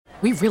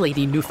We really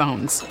need new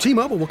phones.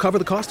 T-Mobile will cover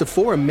the cost of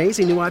 4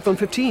 amazing new iPhone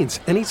 15s,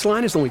 and each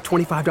line is only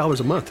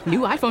 $25 a month. New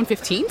iPhone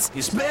 15s?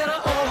 It's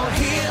better over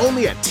here.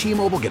 Only at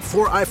T-Mobile, get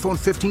 4 iPhone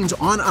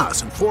 15s on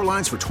us and 4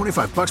 lines for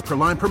 $25 per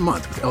line per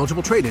month with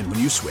eligible trade-in when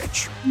you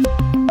switch.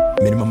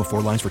 Minimum of 4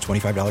 lines for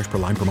 $25 per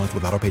line per month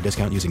with autopay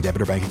discount using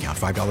debit or bank account.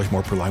 $5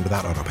 more per line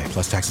without autopay,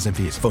 plus taxes and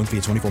fees. Phone fee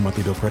at 24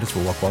 monthly bill credits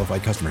for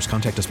well-qualified customers.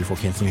 Contact us before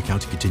canceling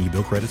account to continue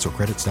bill credits or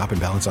credit stop and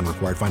balance on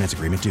required finance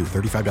agreement due.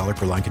 $35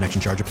 per line connection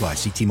charge applies.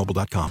 See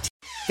T-Mobile.com.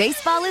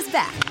 Baseball is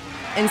back,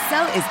 and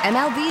so is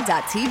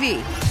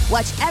MLB.tv.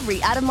 Watch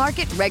every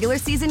out-of-market regular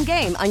season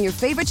game on your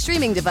favorite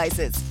streaming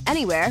devices.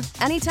 Anywhere,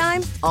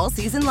 anytime, all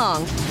season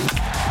long.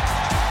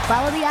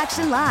 Follow the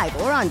action live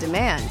or on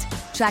demand.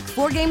 Track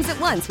 4 games at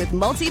once with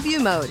multi-view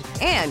mode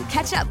and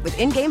catch up with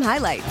in-game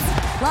highlights.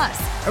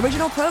 Plus,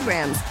 original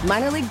programs,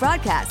 minor league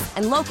broadcasts,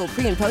 and local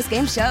pre- and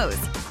post-game shows.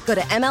 Go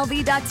to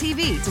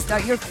MLB.tv to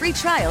start your free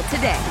trial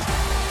today.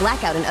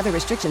 Blackout and other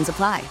restrictions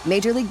apply.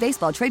 Major League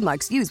Baseball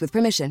trademarks used with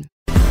permission.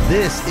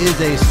 This is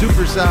a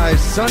supersized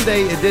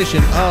Sunday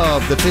edition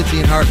of the Fitzy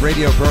and Hart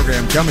radio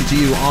program coming to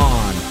you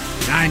on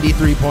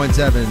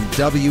 93.7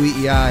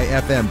 WEEI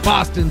FM,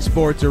 Boston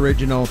Sports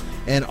Original,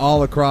 and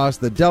all across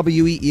the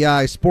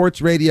WEEI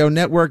Sports Radio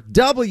Network,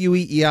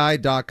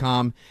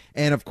 WEEI.com,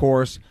 and of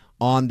course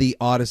on the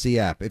Odyssey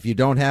app. If you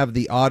don't have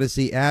the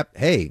Odyssey app,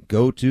 hey,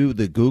 go to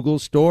the Google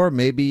store,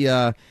 maybe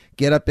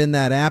get up in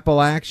that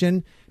Apple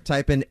action.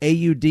 Type in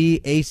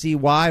AUDACY.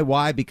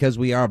 Why? Because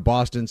we are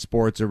Boston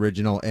Sports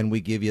Original, and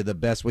we give you the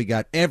best we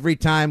got every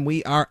time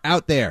we are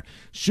out there.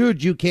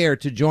 Should you care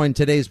to join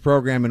today's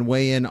program and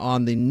weigh in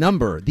on the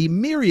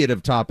myriad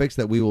of topics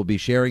that we will be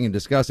sharing and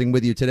discussing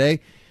with you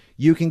today,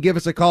 you can give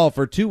us a call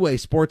for two-way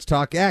sports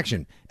talk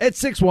action at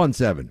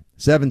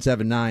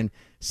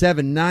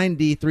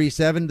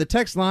 617-779-7937. The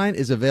text line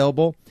is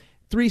available,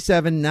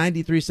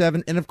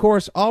 37937. And, of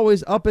course,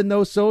 always up in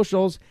those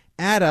socials,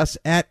 at us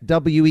at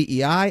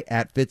WEEI,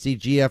 at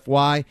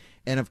FitzyGFY,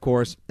 and, of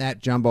course, at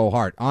Jumbo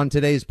Hart. On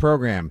today's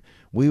program,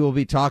 we will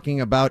be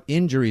talking about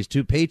injuries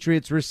to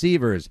Patriots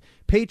receivers,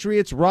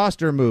 Patriots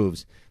roster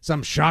moves,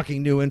 some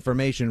shocking new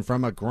information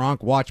from a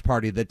Gronk watch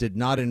party that did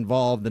not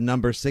involve the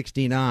number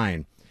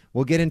 69.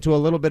 We'll get into a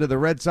little bit of the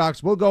Red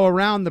Sox. We'll go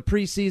around the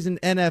preseason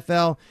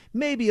NFL,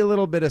 maybe a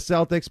little bit of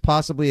Celtics,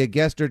 possibly a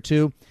guest or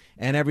two,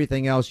 and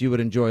everything else you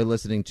would enjoy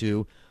listening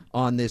to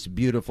on this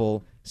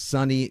beautiful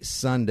sunny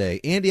Sunday.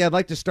 Andy, I'd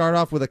like to start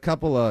off with a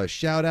couple of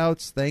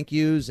shout-outs, thank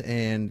yous,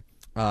 and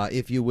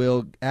if you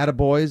will,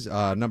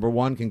 attaboys. Number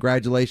one,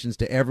 congratulations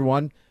to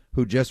everyone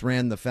who just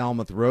ran the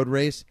Falmouth Road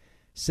Race.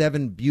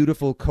 7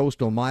 beautiful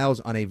coastal miles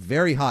on a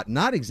very hot,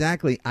 not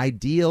exactly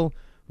ideal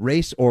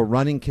race or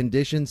running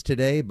conditions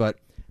today, but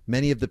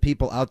many of the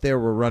people out there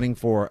were running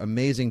for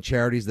amazing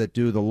charities that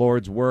do the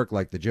Lord's work,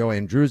 like the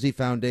Joanne Druzzi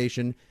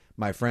Foundation,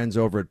 my friends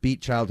over at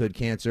Beat Childhood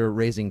Cancer,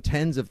 raising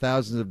tens of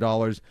thousands of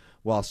dollars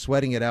while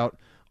sweating it out,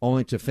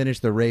 only to finish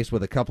the race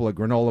with a couple of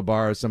granola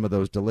bars, some of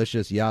those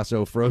delicious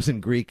Yasso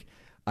frozen Greek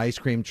ice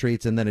cream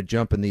treats, and then a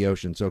jump in the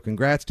ocean. So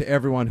congrats to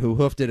everyone who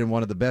hoofed it in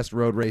one of the best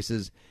road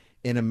races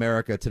in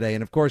America today.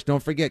 And, of course,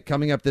 don't forget,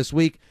 coming up this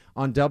week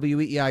on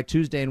WEEI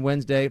Tuesday and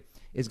Wednesday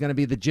is going to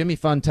be the Jimmy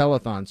Fun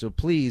Telethon. So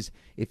please,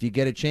 if you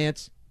get a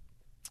chance,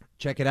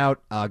 check it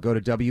out. Go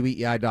to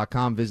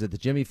WEEI.com, visit the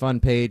Jimmy Fun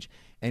page,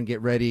 and get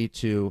ready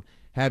to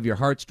have your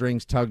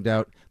heartstrings tugged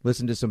out,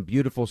 listen to some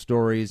beautiful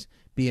stories,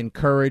 be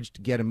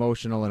encouraged, get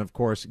emotional, and, of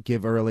course,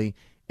 give early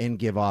and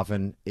give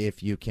often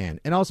if you can.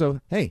 And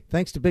also, hey,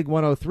 thanks to Big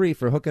 103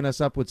 for hooking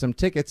us up with some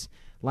tickets.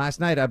 Last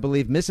night, I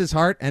believe Mrs.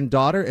 Hart and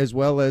daughter, as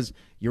well as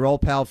your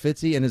old pal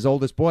Fitzy and his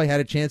oldest boy, had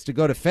a chance to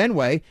go to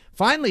Fenway.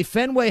 Finally,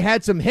 Fenway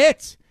had some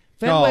hits.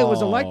 Fenway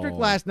was electric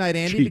last night,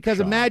 Andy, because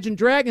Imagine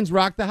Dragons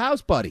rocked the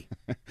house, buddy.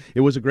 It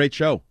was a great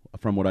show,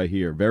 from what I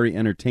hear. Very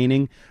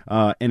entertaining.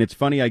 And it's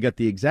funny, I got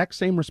the exact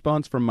same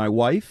response from my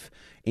wife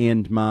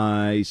and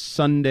my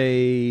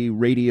Sunday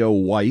radio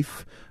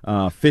wife,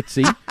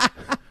 Fitzy,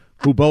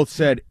 who both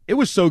said, it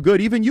was so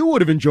good, even you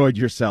would have enjoyed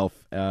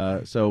yourself.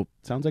 So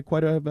sounds like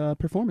quite a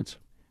performance.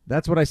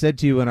 That's what I said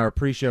to you in our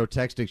pre-show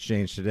text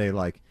exchange today.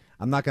 Like,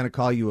 I'm not going to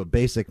call you a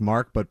basic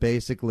Mark, but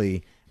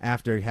basically,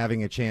 after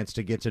having a chance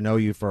to get to know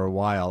you for a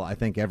while, I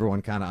think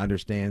everyone kind of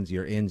understands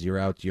your ins, your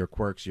outs, your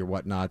quirks, your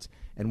whatnots,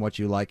 and what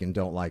you like and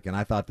don't like. And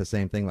I thought the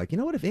same thing. Like, you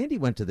know what? If Andy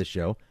went to the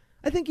show,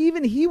 I think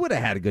even he would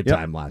have had a good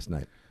time last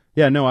night.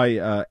 Yeah, no,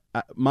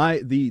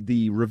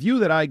 the review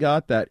that I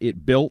got that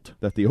it built,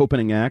 that the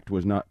opening act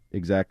was not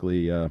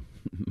exactly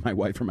my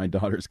wife or my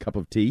daughter's cup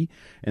of tea,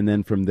 and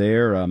then from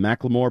there,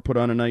 Macklemore put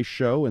on a nice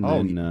show,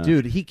 and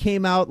dude, he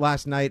came out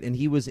last night and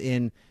he was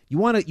in. You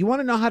want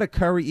to know how to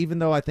curry, even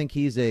though I think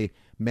he's a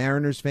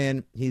Mariners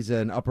fan, he's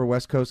an Upper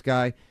West Coast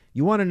guy.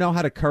 You want to know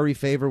how to curry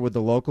favor with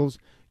the locals?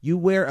 You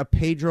wear a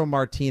Pedro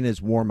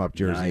Martinez warm-up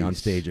jersey on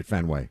stage at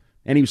Fenway.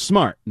 And he was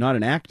smart, not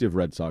an active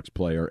Red Sox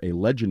player, a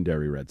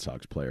legendary Red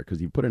Sox player,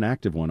 because you put an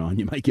active one on,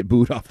 you might get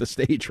booed off the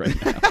stage right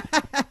now.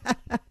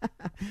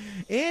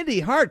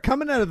 Andy Hart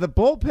coming out of the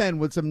bullpen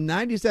with some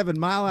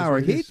 97-mile-hour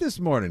heat this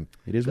morning.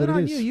 It is Good what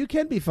on it is. you. You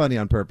can be funny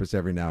on purpose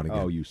every now and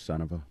again. Oh, you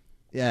son of a...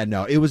 Yeah,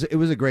 no, it was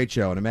a great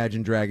show, and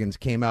Imagine Dragons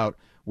came out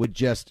with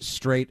just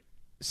straight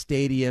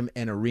stadium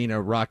and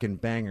arena rockin'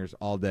 bangers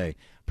all day.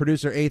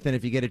 Producer Ethan,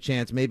 if you get a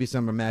chance, maybe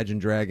some Imagine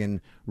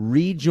Dragon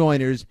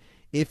rejoiners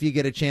if you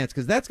get a chance,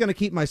 because that's going to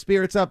keep my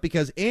spirits up,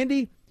 because,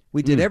 Andy,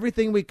 we did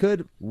everything we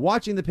could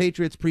watching the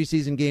Patriots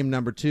preseason game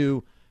number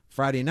 2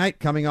 Friday night,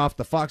 coming off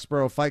the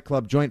Foxborough Fight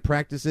Club joint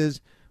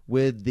practices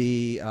with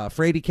the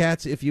Frady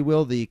Cats, if you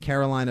will, the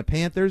Carolina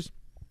Panthers,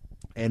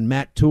 and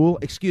Matt Rule,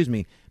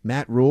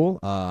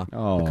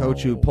 the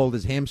coach who pulled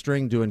his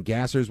hamstring doing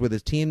gassers with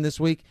his team this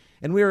week.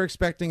 And we were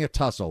expecting a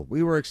tussle.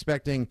 We were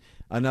expecting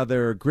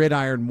another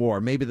gridiron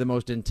war, maybe the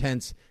most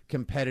intense,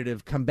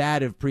 competitive,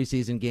 combative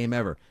preseason game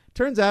ever.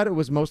 Turns out it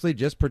was mostly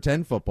just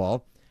pretend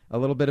football, a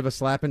little bit of a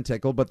slap and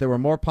tickle, but there were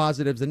more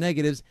positives than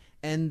negatives.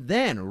 And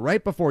then,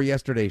 right before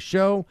yesterday's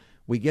show,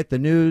 we get the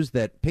news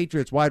that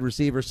Patriots wide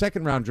receiver,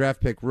 second-round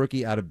draft pick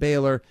rookie out of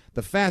Baylor,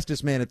 the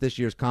fastest man at this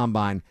year's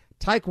Combine,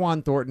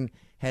 Tyquan Thornton,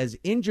 has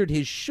injured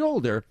his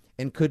shoulder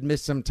and could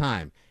miss some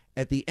time.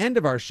 At the end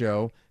of our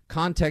show,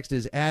 context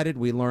is added.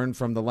 We learned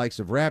from the likes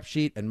of Rap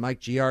Sheet and Mike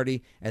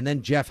Giardi, and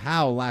then Jeff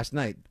Howell last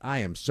night. I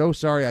am so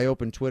sorry I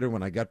opened Twitter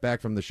when I got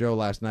back from the show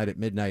last night at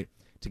midnight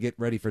to get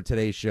ready for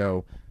today's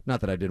show.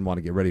 Not that I didn't want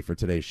to get ready for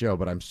today's show,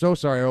 but I'm so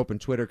sorry I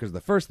opened Twitter, because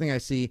the first thing I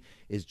see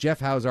is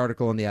Jeff Howell's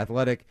article in The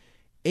Athletic.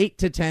 8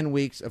 to 10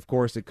 weeks, of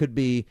course. It could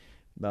be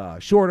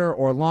shorter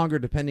or longer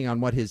depending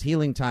on what his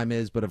healing time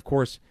is, but of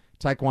course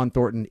Tyquan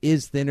Thornton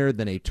is thinner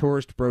than a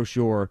tourist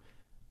brochure.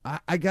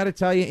 I got to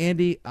tell you,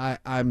 Andy,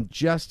 I'm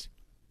just,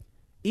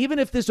 even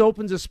if this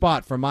opens a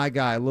spot for my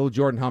guy, Lil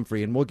Jordan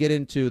Humphrey, and we'll get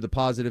into the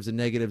positives and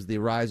negatives, the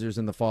risers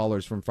and the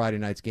fallers from Friday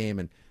night's game,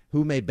 and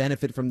who may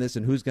benefit from this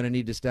and who's going to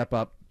need to step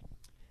up.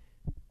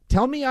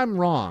 Tell me I'm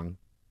wrong.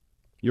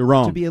 You're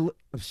wrong. To be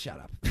shut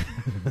up.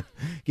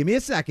 Give me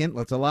a second.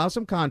 Let's allow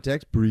some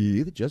context.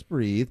 Breathe. Just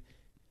breathe.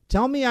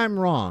 Tell me I'm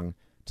wrong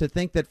to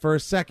think that for a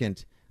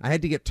second I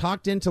had to get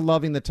talked into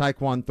loving the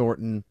Tyquan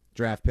Thornton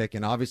draft pick,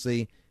 and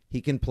obviously he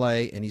can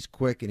play, and he's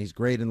quick, and he's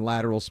great in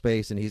lateral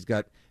space, and he's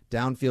got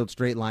downfield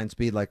straight line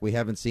speed like we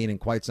haven't seen in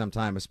quite some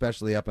time,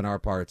 especially up in our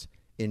parts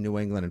in New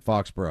England and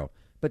Foxborough.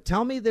 But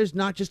tell me there's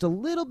not just a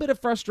little bit of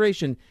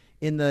frustration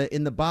in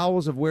the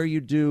bowels of where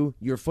you do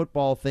your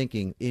football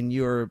thinking, in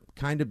your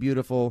kind of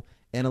beautiful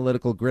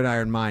analytical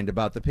gridiron mind,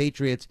 about the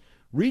Patriots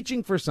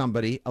reaching for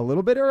somebody a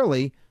little bit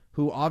early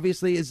who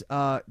obviously is,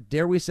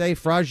 dare we say,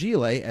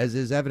 fragile, as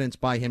is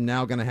evidenced by him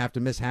now going to have to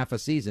miss half a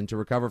season to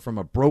recover from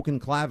a broken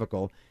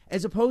clavicle,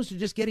 as opposed to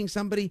just getting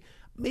somebody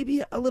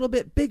maybe a little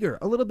bit bigger,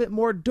 a little bit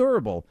more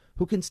durable,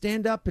 who can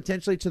stand up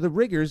potentially to the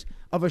rigors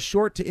of a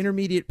short to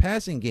intermediate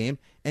passing game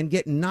and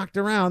get knocked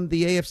around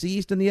the AFC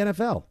East and the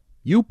NFL.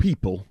 You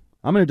people,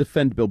 I'm going to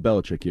defend Bill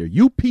Belichick here.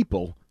 You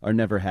people are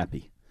never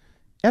happy.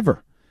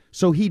 Ever.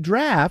 So he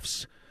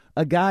drafts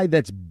a guy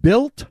that's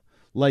built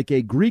like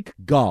a Greek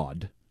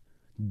god,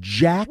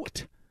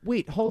 jacked.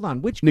 Wait, hold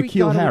on. Which Greek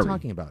god are we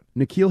talking about?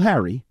 N'Keal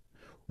Harry,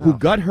 who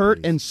got hurt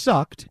and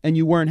sucked, and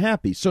you weren't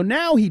happy. So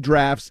now he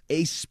drafts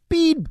a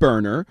speed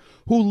burner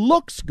who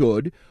looks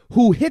good,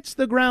 who hits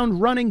the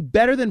ground running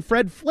better than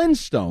Fred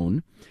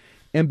Flintstone,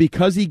 and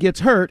because he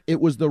gets hurt,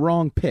 it was the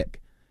wrong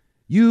pick.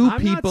 You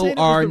people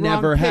are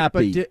never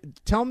happy.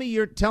 But tell me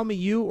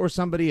you or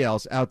somebody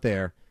else out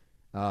there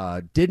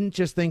didn't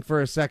just think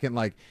for a second,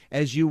 like,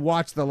 as you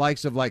watch the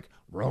likes of like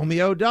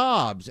Romeo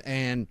Doubs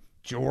and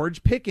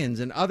George Pickens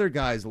and other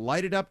guys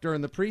light it up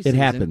during the preseason. It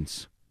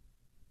happens.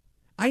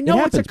 I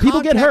know it's a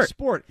people get hurt.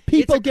 Sport.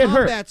 People it's a get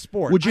combat hurt.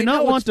 Sport. Would you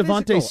not want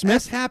Devontae Smith?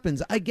 This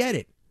happens. I get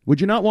it. Would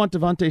you not want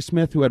Devontae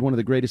Smith, who had one of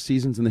the greatest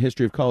seasons in the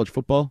history of college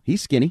football?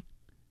 He's skinny.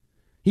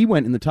 He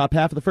went in the top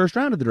half of the first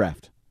round of the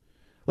draft.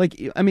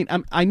 Like, I mean,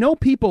 I know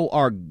people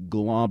are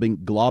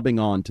globbing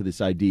on to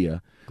this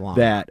idea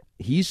that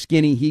he's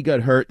skinny, he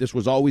got hurt, this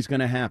was always going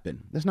to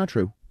happen. That's not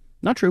true.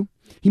 Not true.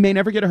 He may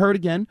never get hurt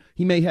again.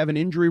 He may have an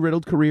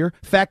injury-riddled career.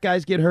 Fat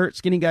guys get hurt.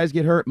 Skinny guys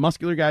get hurt.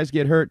 Muscular guys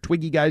get hurt.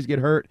 Twiggy guys get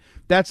hurt.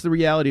 That's the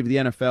reality of the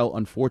NFL,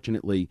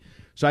 unfortunately.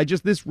 So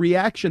this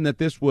reaction that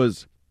this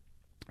was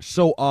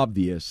so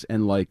obvious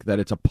and like that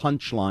it's a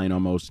punchline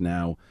almost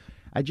now,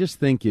 I just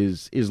think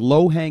is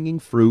low-hanging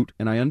fruit,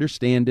 and I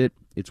understand it.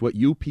 It's what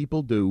you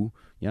people do.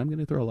 Yeah, I'm going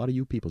to throw a lot of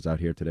you peoples out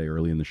here today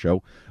early in the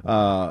show.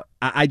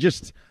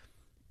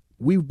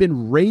 We've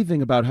been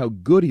raving about how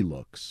good he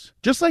looks,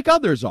 just like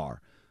others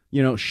are.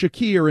 You know,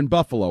 Shakir in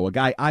Buffalo, a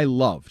guy I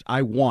loved,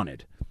 I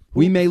wanted.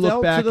 We may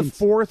look back to the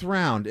fourth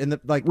round, and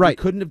right. We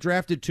couldn't have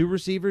drafted two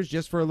receivers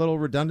just for a little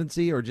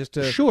redundancy, or just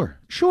to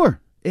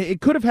sure. It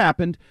could have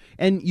happened,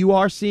 and you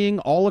are seeing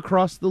all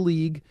across the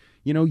league,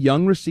 you know,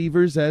 young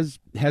receivers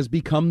has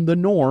become the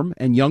norm,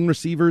 and young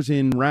receivers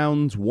in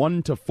rounds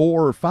 1 to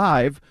 4 or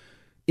 5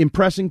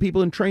 impressing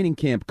people in training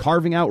camp,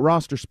 carving out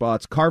roster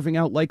spots, carving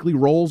out likely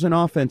roles in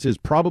offenses,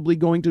 probably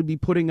going to be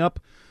putting up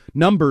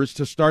numbers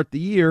to start the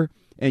year,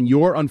 and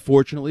you're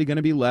unfortunately going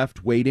to be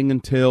left waiting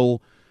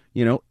until,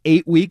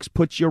 8 weeks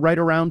puts you right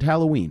around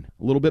Halloween,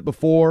 a little bit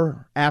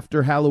before,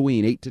 after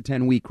Halloween, 8 to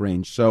 10 week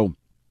range. So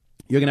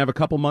you're going to have a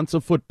couple months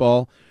of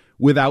football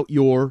without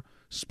your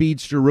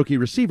speedster rookie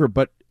receiver,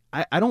 but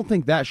I don't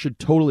think that should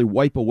totally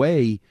wipe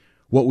away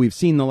what we've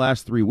seen the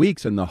last 3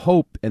 weeks and the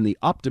hope and the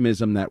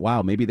optimism that,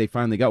 wow, maybe they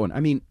finally got one. I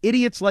mean,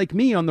 idiots like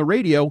me on the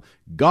radio,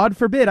 God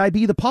forbid I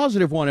be the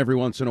positive one every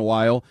once in a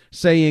while,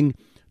 saying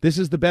this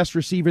is the best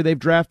receiver they've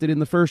drafted in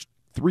the first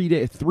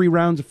 4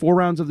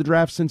 rounds of the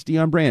draft since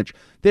Deion Branch.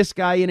 This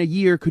guy in a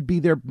year could be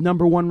their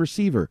number one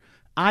receiver.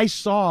 I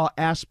saw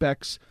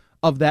aspects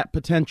of that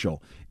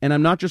potential, and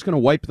I'm not just going to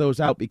wipe those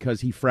out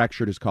because he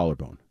fractured his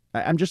collarbone.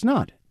 I'm just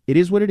not. It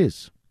is what it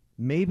is.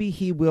 Maybe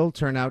he will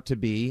turn out to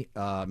be,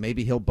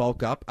 maybe he'll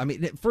bulk up. I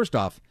mean, first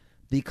off,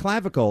 the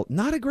clavicle,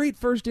 not a great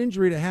first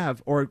injury to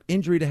have or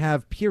injury to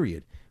have,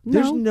 period.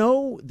 There's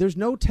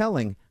no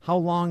telling how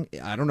long.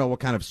 I don't know what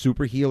kind of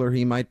super healer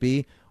he might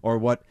be or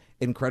what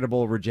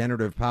incredible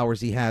regenerative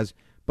powers he has.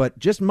 But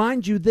just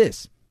mind you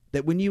this,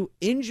 that when you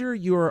injure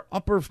your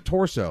upper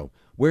torso,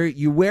 where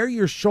you wear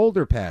your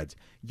shoulder pads,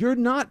 you're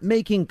not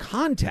making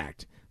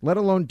contact, let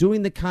alone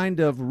doing the kind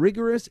of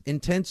rigorous,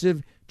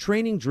 intensive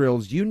training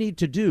drills you need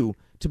to do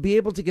to be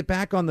able to get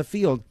back on the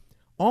field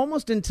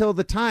almost until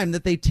the time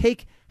that they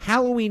take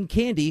Halloween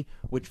candy,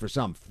 which for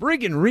some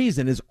friggin'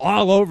 reason is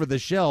all over the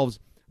shelves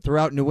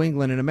throughout New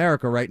England and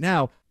America right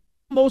now,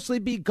 mostly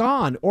be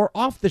gone or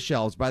off the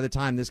shelves by the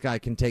time this guy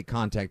can take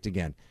contact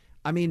again.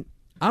 I mean,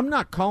 I'm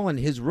not calling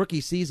his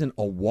rookie season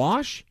a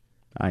wash,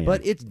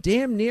 but it's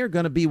damn near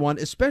going to be one,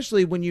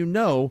 especially when you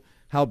know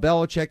how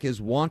Belichick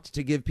is wont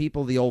to give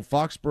people the old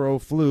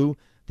Foxborough flu,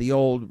 the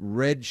old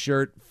red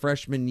shirt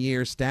freshman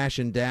year stash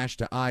and dash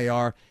to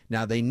IR.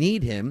 Now they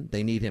need him.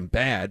 They need him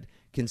bad,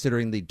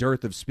 considering the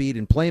dearth of speed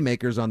and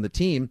playmakers on the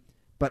team.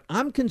 But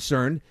I'm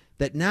concerned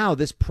that now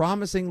this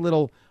promising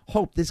little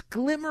hope, this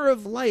glimmer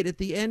of light at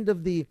the end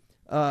of the,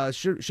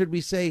 should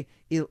we say,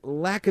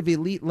 lack of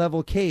elite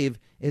level cave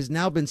has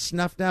now been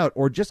snuffed out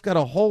or just got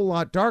a whole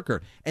lot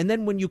darker. And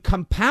then when you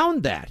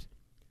compound that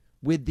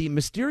with the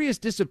mysterious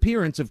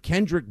disappearance of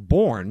Kendrick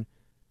Bourne,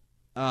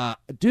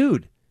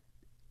 dude,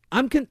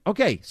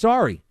 okay,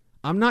 sorry.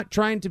 I'm not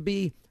trying to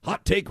be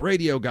hot take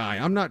radio guy.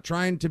 I'm not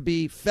trying to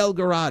be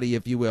Felgarati,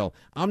 if you will.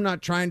 I'm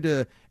not trying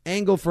to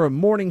angle for a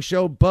morning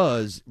show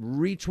buzz,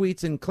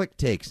 retweets and click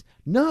takes.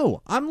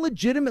 No, I'm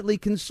legitimately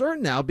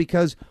concerned now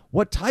because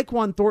what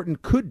Tyquan Thornton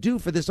could do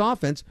for this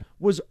offense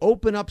was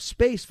open up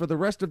space for the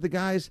rest of the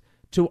guys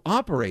to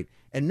operate.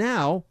 And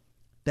now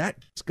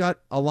that's got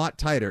a lot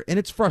tighter. And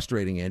it's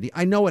frustrating, Andy.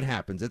 I know it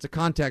happens. It's a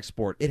contact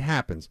sport. It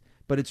happens.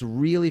 But it's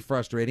really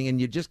frustrating, and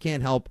you just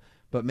can't help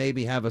but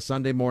maybe have a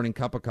Sunday morning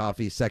cup of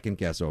coffee second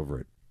guess over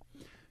it.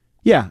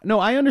 Yeah, no,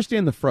 I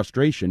understand the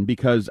frustration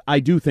because I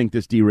do think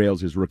this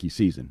derails his rookie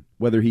season.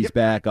 Whether he's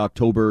back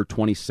October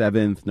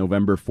 27th,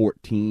 November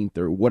 14th,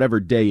 or whatever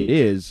day it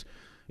is,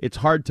 it's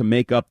hard to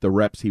make up the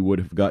reps he would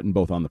have gotten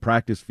both on the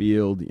practice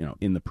field,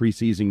 in the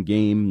preseason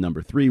game,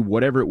 number 3,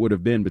 whatever it would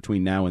have been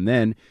between now and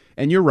then.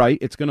 And you're right,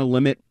 it's going to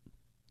limit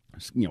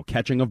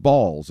catching of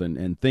balls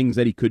and things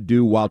that he could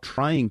do while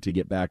trying to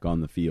get back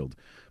on the field.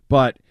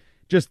 But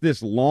just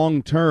this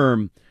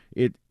long-term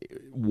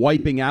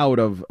wiping out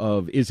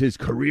of is his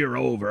career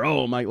over?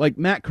 Oh, my, like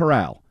Matt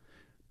Corral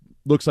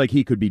looks like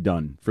he could be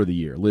done for the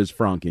year. Liz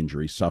Frank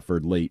injury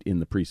suffered late in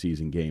the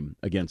preseason game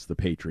against the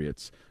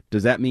Patriots.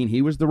 Does that mean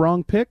he was the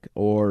wrong pick,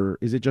 or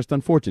is it just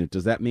unfortunate?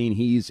 Does that mean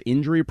he's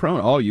injury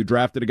prone? Oh, you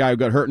drafted a guy who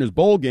got hurt in his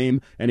bowl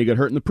game, and he got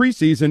hurt in the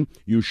preseason.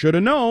 You should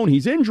have known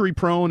he's injury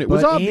prone. It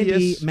was obvious.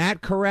 Andy,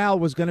 Matt Corral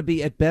was going to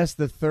be at best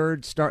the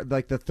third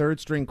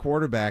string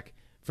quarterback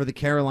for the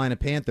Carolina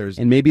Panthers.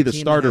 And maybe the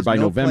starter by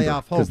November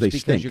because they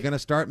stink. You're going to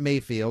start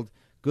Mayfield.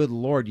 Good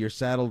Lord, you're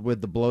saddled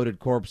with the bloated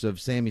corpse of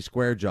Sammy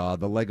Squarejaw,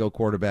 the Lego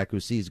quarterback who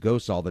sees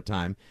ghosts all the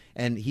time.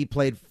 And he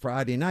played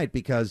Friday night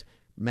because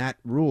Matt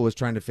Rule is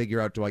trying to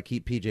figure out, do I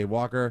keep P.J.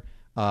 Walker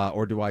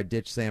or do I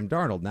ditch Sam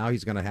Darnold? Now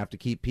he's going to have to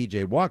keep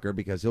P.J. Walker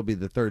because he'll be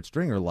the third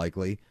stringer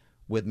likely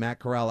with Matt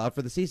Corral out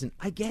for the season.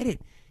 I get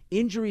it.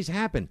 Injuries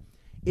happen.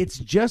 It's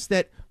just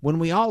that when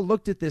we all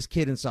looked at this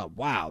kid and saw,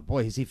 wow,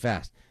 boy, is he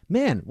fast.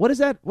 Man, what is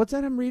that? What's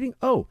that I'm reading?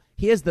 Oh,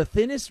 he has the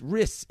thinnest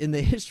wrists in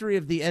the history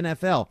of the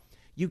NFL.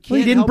 You can't.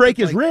 He didn't break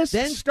his wrists.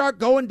 Then start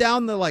going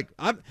down the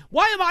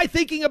why am I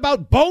thinking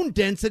about bone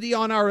density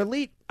on our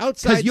elite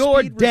outside speed you're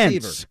receiver?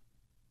 Dense.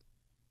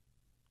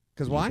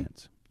 Because why?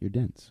 You're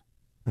dense.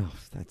 Oh,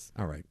 that's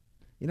all right.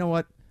 You know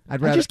what? I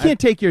just can't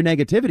take your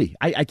negativity.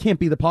 I can't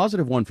be the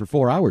positive one for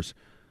 4 hours.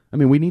 I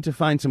mean, we need to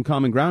find some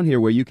common ground here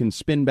where you can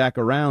spin back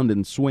around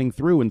and swing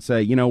through and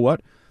say, you know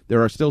what?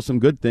 There are still some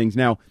good things.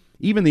 Now,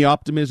 even the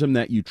optimism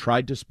that you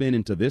tried to spin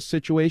into this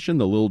situation,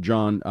 the Lil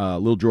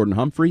Jordan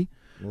Humphrey,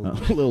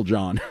 Lil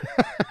John,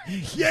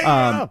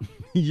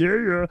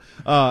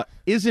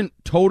 isn't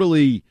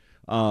totally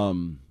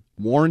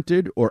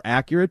warranted or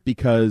accurate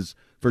because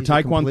for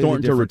Tyquan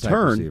Thornton to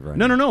return,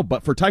 no.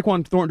 But for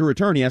Tyquan Thornton to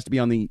return, he has to be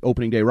on the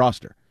opening day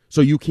roster.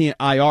 So you can't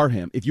IR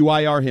him. If you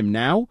IR him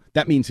now,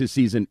 that means his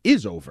season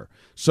is over.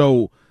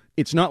 So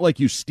it's not like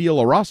you steal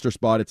a roster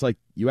spot. It's like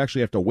you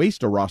actually have to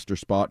waste a roster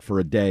spot for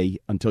a day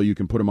until you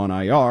can put him on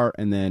IR.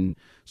 And then,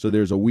 so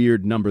there's a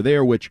weird number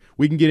there, which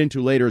we can get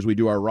into later as we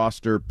do our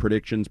roster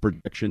predictions,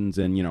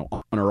 and,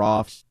 on or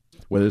offs.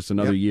 whether it's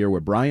another year where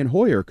Brian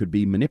Hoyer could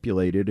be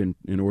manipulated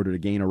in order to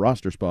gain a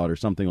roster spot or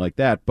something like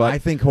that. But I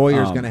think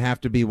Hoyer's going to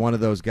have to be one of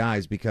those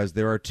guys because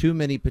there are too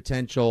many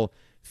potential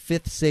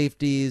fifth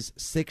safeties,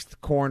 sixth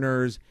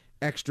corners,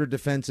 extra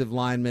defensive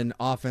linemen,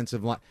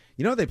 offensive line.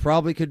 You know what they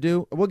probably could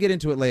do? We'll get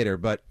into it later,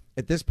 but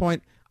at this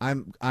point,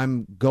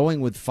 I'm going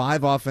with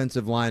 5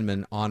 offensive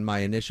linemen on my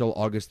initial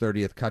August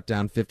 30th cut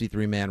down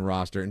 53-man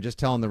roster and just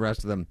telling the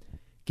rest of them,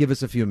 give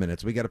us a few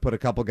minutes. We got to put a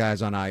couple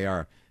guys on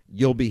IR.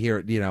 You'll be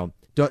here,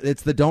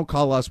 it's the don't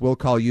call us, we'll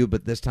call you,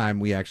 but this time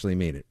we actually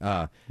mean it.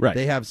 Right.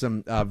 They have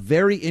some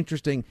very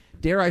interesting,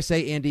 dare I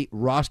say, Andy,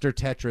 roster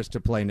Tetris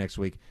to play next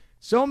week.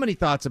 So many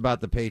thoughts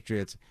about the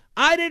Patriots.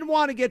 I didn't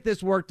want to get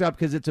this worked up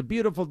because it's a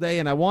beautiful day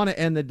and I want to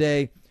end the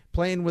day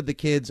playing with the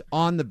kids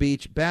on the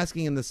beach,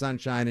 basking in the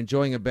sunshine,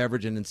 enjoying a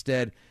beverage, and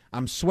instead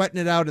I'm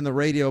sweating it out in the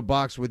radio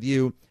box with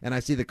you, and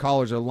I see the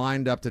callers are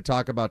lined up to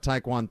talk about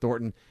Tyquan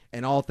Thornton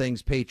and all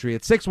things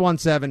Patriots.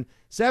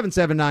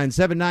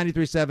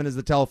 617-779-7937 is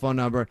the telephone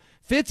number.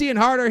 Fitzy and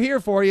Hart are here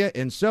for you,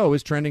 and so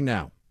is Trending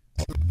Now.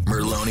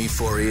 Merlone,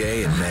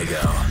 Fourier, and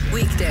Mego.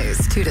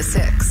 Weekdays 2 to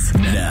 6.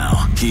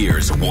 Now,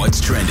 here's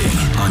what's trending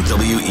on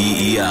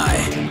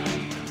WEEI.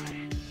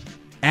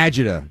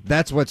 Agita.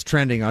 That's what's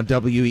trending on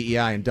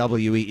WEEI and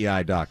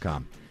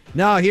WEEI.com.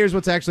 Now, here's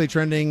what's actually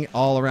trending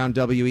all around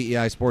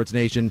WEEI Sports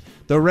Nation.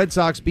 The Red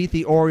Sox beat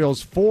the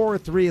Orioles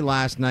 4-3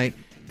 last night.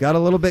 Got a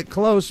little bit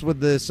close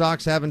with the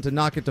Sox having to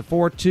knock it to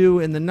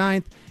 4-2 in the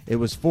ninth. It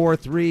was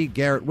 4-3.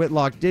 Garrett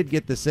Whitlock did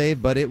get the save,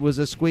 but it was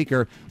a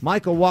squeaker.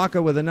 Michael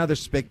Wacha with another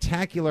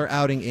spectacular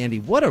outing, Andy.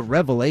 What a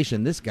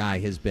revelation this guy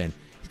has been.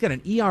 He's got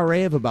an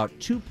ERA of about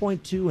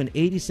 2.2 and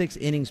 86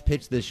 innings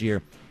pitched this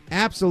year.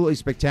 Absolutely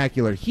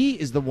spectacular. He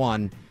is the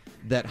one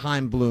that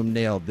Chaim Bloom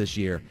nailed this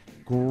year.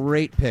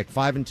 Great pick.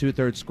 5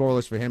 2/3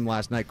 scoreless for him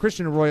last night.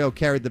 Christian Arroyo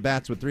carried the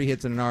bats with 3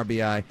 hits and an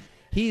RBI.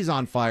 He's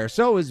on fire.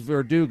 So is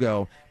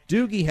Verdugo.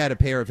 Doogie had a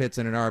pair of hits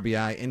and an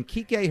RBI. And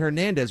Kike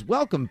Hernandez,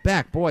 welcome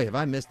back. Boy, have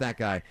I missed that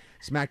guy.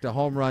 Smacked a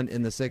home run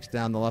in the 6th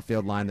down the left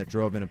field line that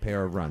drove in a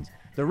pair of runs.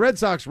 The Red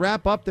Sox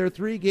wrap up their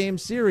 3-game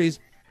series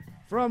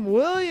from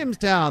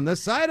Williamstown, the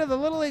site of the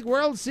Little League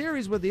World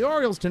Series with the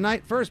Orioles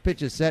tonight. First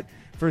pitch is set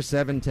for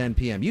 7:10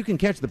 p.m. You can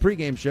catch the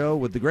pregame show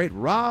with the great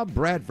Rob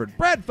Bradford,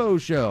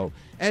 Bradfo Show,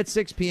 at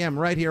 6 p.m.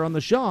 right here on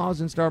the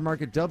Shaws and Star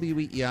Market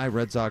WEEI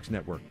Red Sox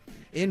Network.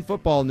 In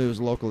football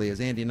news locally,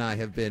 as Andy and I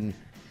have been,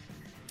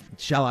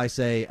 shall I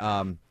say,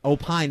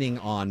 opining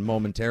on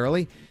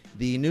momentarily,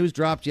 the news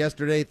dropped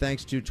yesterday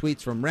thanks to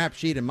tweets from Rap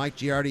Sheet and Mike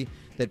Giardi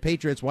that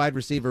Patriots wide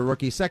receiver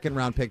rookie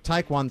second-round pick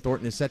Tyquan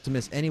Thornton is set to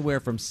miss anywhere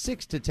from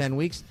 6 to 10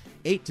 weeks,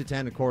 8 to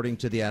 10 according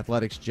to the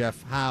Athletics'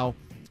 Jeff Howe,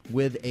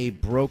 with a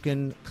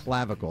broken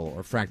clavicle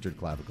or fractured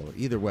clavicle.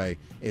 Either way,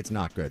 it's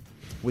not good.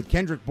 With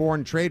Kendrick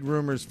Bourne trade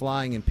rumors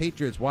flying and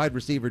Patriots wide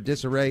receiver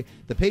disarray,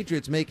 the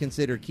Patriots may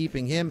consider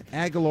keeping him,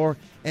 Aguilar,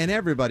 and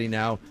everybody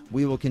now.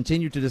 We will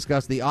continue to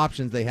discuss the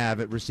options they have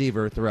at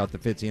receiver throughout the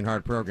Fitzy and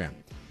Hart program.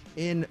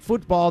 In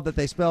football that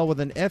they spell with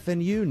an F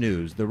and U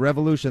news, the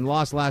Revolution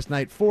lost last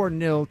night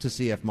 4-0 to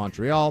CF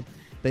Montreal.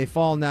 They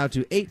fall now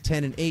to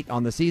 8-10-8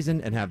 on the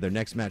season and have their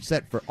next match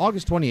set for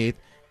August 28th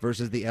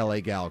versus the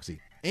LA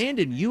Galaxy. And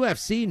in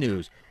UFC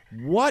news,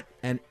 what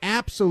an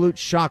absolute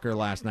shocker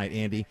last night,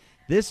 Andy.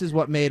 This is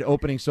what made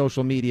opening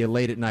social media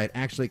late at night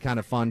actually kind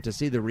of fun to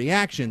see the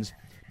reactions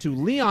to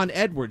Leon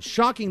Edwards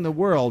shocking the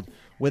world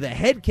with a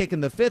head kick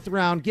in the 5th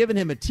round, giving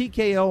him a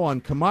TKO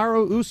on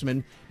Kamaru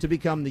Usman to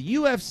become the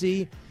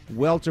UFC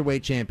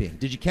welterweight champion.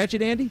 Did you catch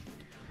it, Andy?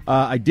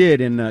 I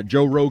did, and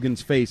Joe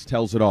Rogan's face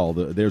tells it all.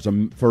 There's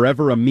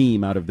forever a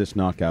meme out of this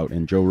knockout,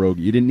 and Joe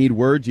Rogan, you didn't need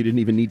words, you didn't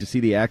even need to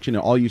see the action,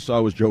 and all you saw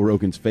was Joe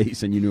Rogan's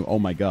face, and you knew, oh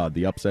my God,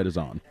 the upset is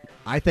on.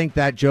 I think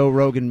that Joe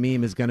Rogan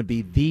meme is going to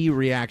be the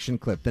reaction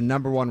clip, the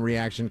 #1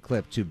 reaction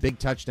clip to big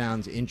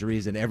touchdowns,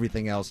 injuries, and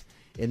everything else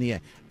in the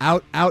end.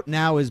 Out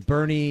now is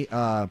Bernie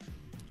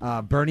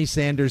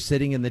Sanders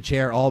sitting in the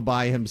chair all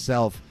by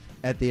himself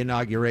at the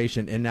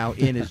inauguration, and now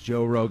in is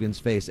Joe Rogan's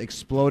face,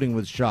 exploding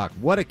with shock.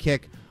 What a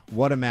kick.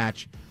 What a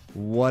match.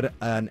 What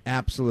an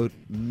absolute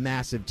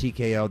massive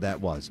TKO that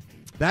was.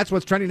 That's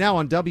what's trending now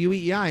on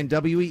WEEI and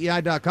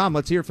WEEI.com.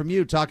 Let's hear from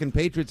you talking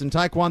Patriots and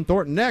Tyquan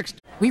Thornton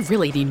next. We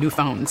really need new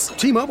phones.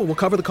 T-Mobile will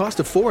cover the cost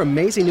of 4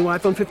 amazing new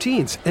iPhone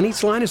 15s, and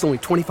each line is only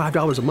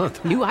 $25 a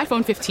month. New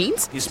iPhone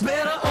 15s? It's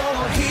better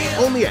over here.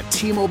 Only at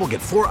T-Mobile,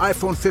 get 4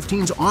 iPhone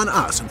 15s on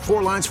us and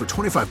 4 lines for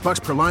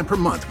 $25 per line per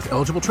month with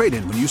eligible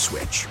trade-in when you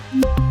switch.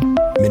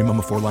 Minimum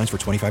of 4 lines for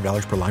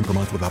 $25 per line per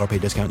month with autopay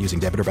discount using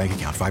debit or bank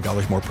account.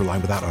 $5 more per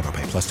line without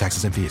autopay, plus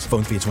taxes and fees.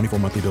 Phone fee at 24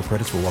 monthly bill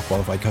credits for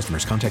well-qualified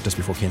customers. Contact us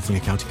before canceling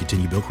account to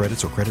continue bill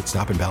credits or credit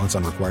stop and balance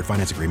on required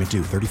finance agreement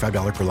due.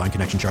 $35 per line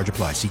connection charge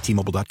applies. See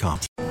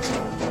T-Mobile.com.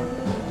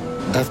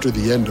 After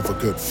the end of a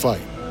good fight,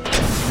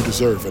 you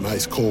deserve an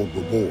ice-cold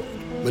reward.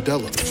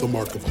 Modelo is the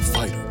mark of a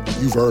fighter.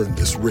 You've earned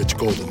this rich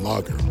golden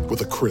lager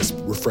with a crisp,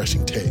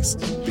 refreshing taste.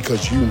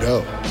 Because you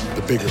know,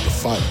 the bigger the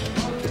fight,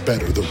 the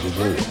better the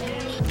reward.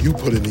 You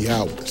put in the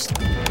hours,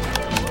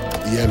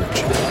 the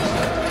energy,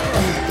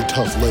 the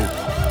tough labor.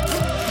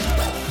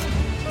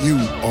 You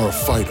are a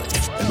fighter,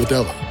 and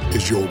Modelo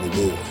is your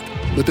reward.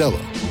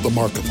 Modelo, the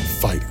mark of a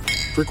fighter.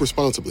 Drink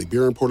responsibly.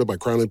 Beer imported by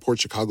Crown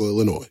Imports, Chicago,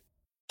 Illinois.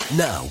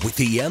 Now, with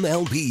the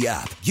MLB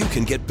app, you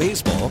can get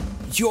baseball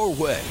your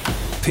way.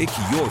 Pick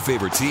your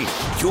favorite team,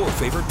 your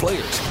favorite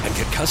players, and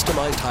get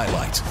customized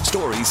highlights,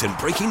 stories, and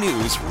breaking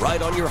news right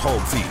on your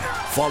home feed.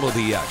 Follow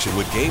the action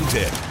with Game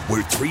Day,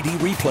 where 3D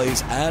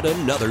replays add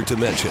another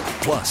dimension.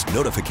 Plus,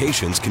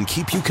 notifications can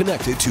keep you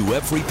connected to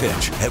every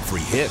pitch,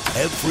 every hit,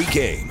 every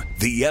game.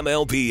 The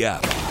MLB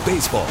app.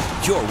 Baseball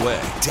your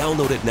way.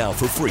 Download it now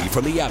for free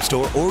from the App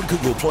Store or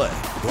Google Play.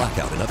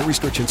 Blackout and other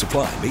restrictions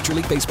apply. Major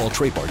League Baseball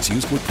trademarks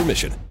used with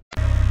permission.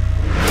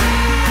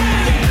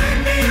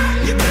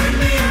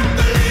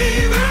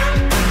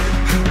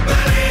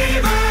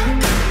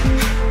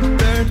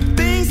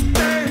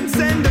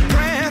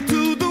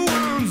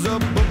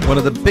 One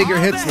of the bigger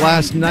hits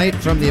last night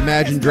from the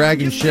Imagine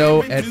Dragons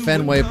show at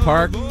Fenway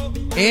Park.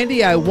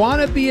 Andy, I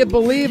want to be a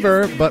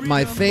believer, but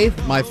my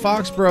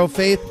Foxborough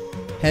faith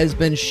has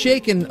been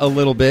shaken a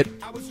little bit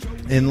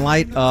in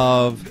light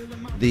of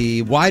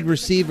the wide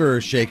receiver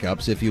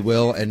shakeups, if you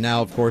will, and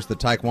now, of course, the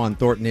Tyquan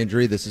Thornton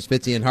injury. This is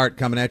Fitzy and Hart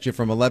coming at you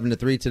from 11 to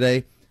 3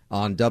 today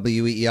on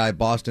WEEI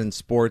Boston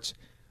Sports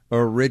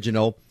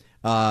Original.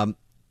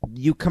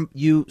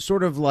 You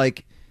sort of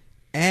like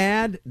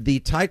add the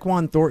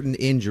Tyquan Thornton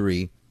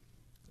injury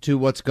to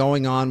what's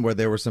going on, where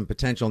there were some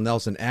potential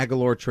Nelson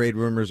Aguilar trade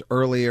rumors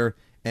earlier,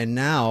 and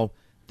now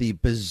the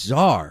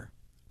bizarre,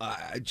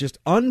 just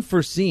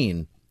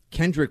unforeseen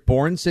Kendrick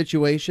Bourne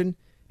situation,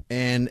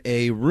 and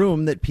a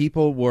room that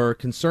people were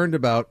concerned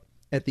about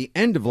at the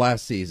end of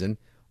last season,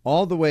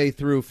 all the way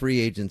through free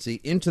agency,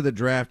 into the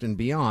draft and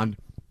beyond,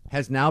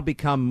 has now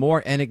become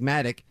more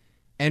enigmatic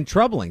and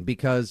troubling,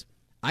 because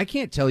I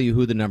can't tell you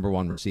who the number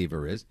one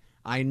receiver is.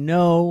 I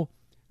know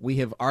we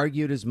have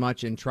argued as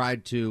much and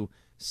tried to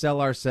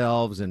sell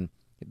ourselves and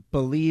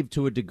believe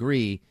to a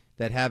degree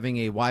that having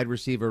a wide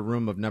receiver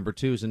room of number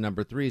twos and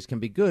number threes can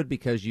be good,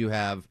 because you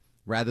have,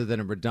 rather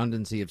than a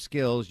redundancy of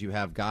skills, you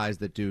have guys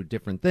that do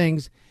different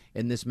things,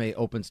 and this may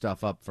open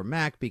stuff up for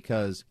Mac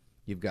because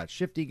you've got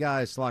shifty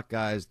guys, slot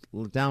guys,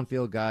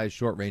 downfield guys,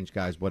 short-range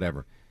guys,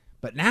 whatever.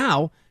 But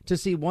now, to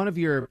see one of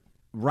your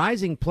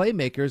rising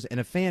playmakers and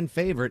a fan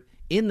favorite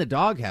in the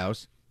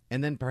doghouse,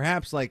 and then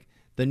perhaps like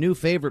the new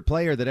favorite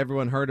player that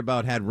everyone heard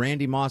about had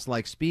Randy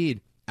Moss-like speed,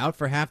 out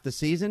for half the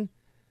season?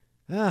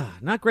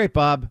 Not great,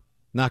 Bob.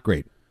 Not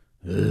great.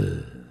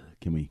 Can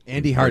we?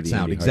 Andy Hart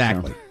sound,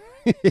 exactly.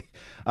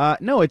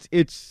 No,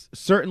 it's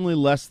certainly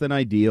less than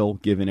ideal,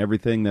 given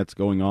everything that's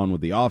going on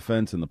with the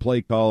offense and the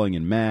play calling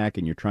and Mac,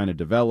 and you're trying to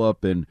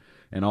develop and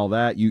all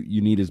that.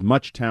 You need as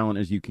much talent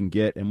as you can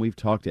get, and we've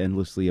talked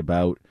endlessly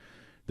about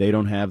they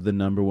don't have the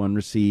number one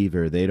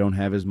receiver. They don't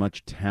have as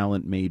much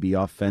talent maybe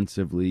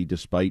offensively,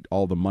 despite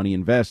all the money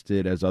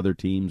invested, as other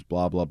teams,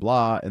 blah, blah,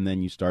 blah, and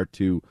then you start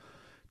to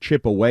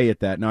chip away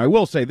at that. Now, I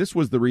will say this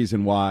was the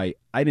reason why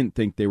I didn't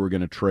think they were going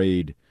to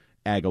trade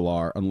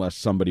Aguilar unless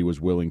somebody was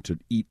willing to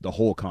eat the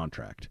whole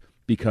contract,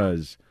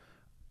 because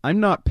I'm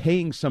not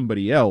paying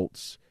somebody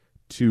else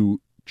to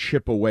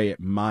chip away at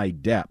my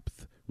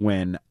depth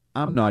when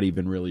I'm not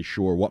even really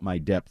sure what my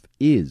depth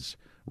is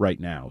right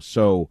now.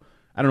 So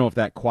I don't know if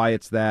that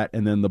quiets that.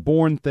 And then the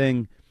Bourne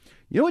thing,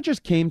 you know what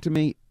just came to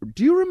me?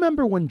 Do you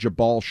remember when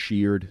Jabal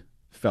Sheard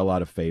fell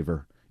out of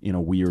favor in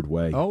a weird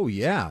way? Oh,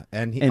 yeah.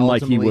 And he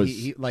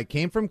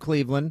came from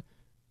Cleveland,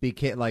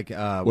 became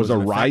was a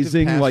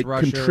rising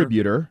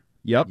contributor.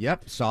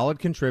 Yep, solid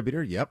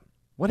contributor. Yep.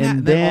 What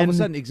happened? Then all of a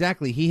sudden,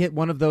 exactly, he hit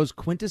one of those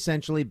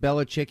quintessentially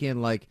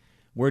Belichickian,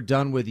 we're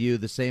done with you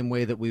the same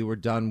way that we were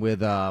done with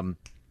the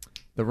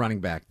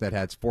running back that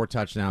had 4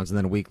 touchdowns, and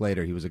then a week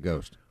later he was a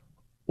ghost.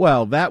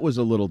 Well, that was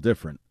a little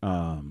different,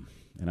 and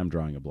I'm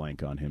drawing a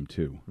blank on him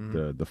too.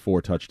 Mm-hmm. The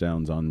 4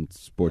 touchdowns on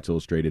Sports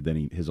Illustrated,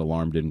 then his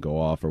alarm didn't go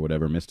off or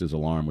whatever, missed his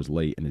alarm, was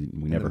late, and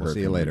we never heard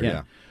from him later, again.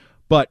 Yeah.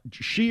 But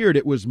Sheard,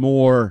 it was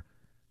more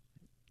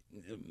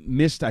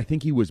missed. I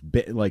think he was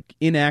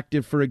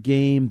inactive for a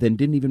game, then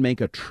didn't even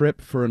make a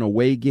trip for an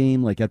away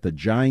game, like at the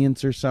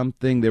Giants or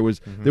something. There was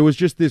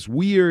just this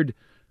weird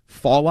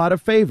fall out of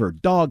favor,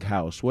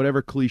 doghouse,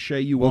 whatever cliche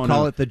you want to use. We'll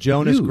call it the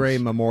Jonas Gray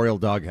Memorial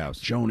Doghouse.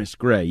 Jonas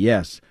Gray,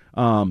 yes.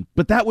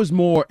 But that was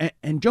more,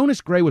 and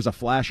Jonas Gray was a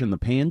flash in the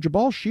pan.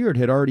 Jabal Sheard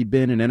had already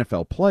been an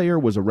NFL player,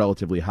 was a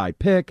relatively high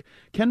pick.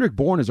 Kendrick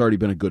Bourne has already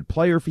been a good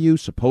player for you,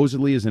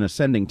 supposedly is an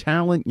ascending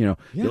talent. You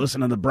listen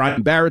to the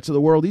Brian Barretts of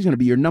the world, he's going to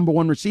be your number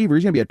one receiver.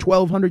 He's going to be a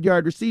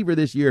 1,200-yard receiver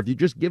this year if you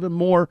just give him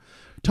more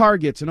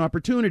targets and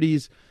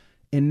opportunities.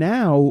 And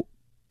now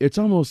it's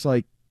almost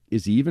like,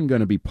 is he even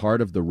going to be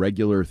part of the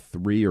regular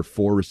 3 or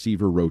 4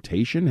 receiver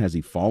rotation? Has he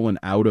fallen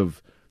out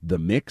of the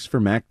mix for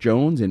Mac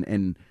Jones?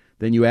 And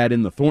then you add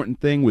in the Thornton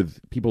thing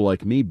with people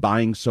like me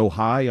buying so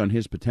high on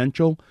his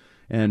potential.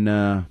 And,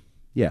 not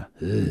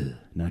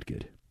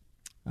good.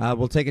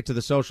 We'll take it to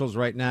the socials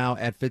right now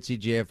at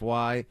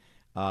FitzyGFY.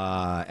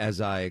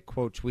 As I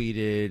quote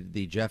tweeted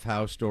the Jeff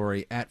Howe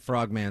story at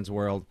Frogman's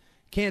World.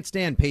 Can't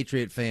stand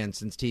Patriot fans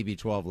since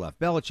TB12 left.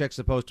 Belichick's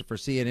supposed to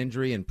foresee an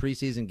injury in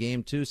preseason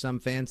game 2, some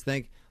fans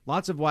think.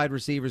 Lots of wide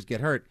receivers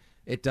get hurt.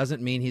 it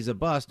doesn't mean he's a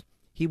bust.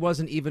 He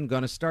wasn't even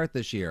going to start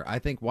this year. I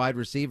think wide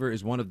receiver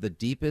is one of the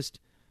deepest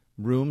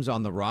rooms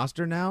on the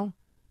roster now.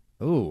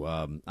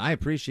 I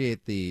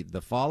appreciate the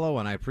follow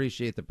and I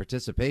appreciate the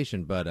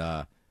participation,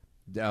 but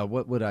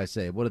what would I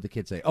say? What did the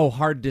kids say? Oh,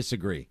 hard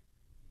disagree.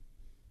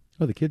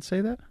 Oh, the kids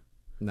say that?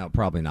 No,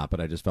 probably not.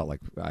 But I just felt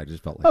like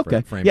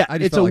okay. Framing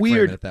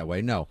weird it that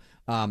way. No,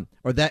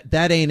 or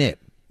that ain't it.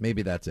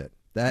 Maybe that's it.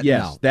 They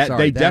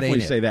that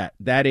definitely say that.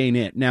 That ain't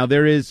it. Now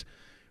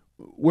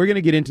we're going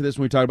to get into this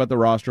when we talk about the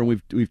roster,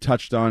 and we've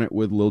touched on it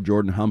with Lil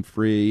Jordan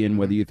Humphrey and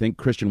whether you think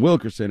Christian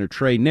Wilkerson or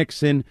Trey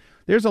Nixon.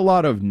 There's a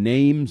lot of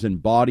names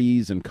and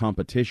bodies and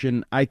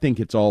competition. I think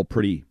it's all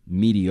pretty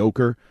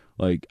mediocre.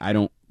 Like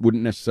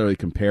wouldn't necessarily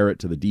compare it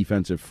to the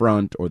defensive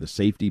front or the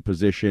safety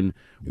position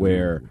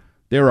where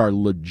there are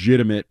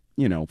legitimate,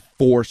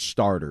 4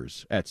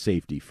 starters at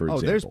safety, for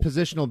example. There's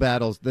positional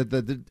battles.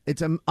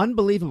 It's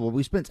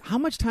unbelievable. How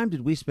much time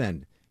did we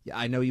spend? Yeah,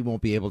 I know you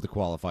won't be able to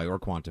qualify or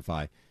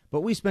quantify,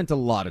 but we spent a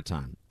lot of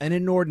time, an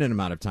inordinate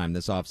amount of time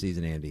this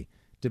offseason, Andy,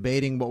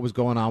 debating what was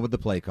going on with the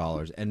play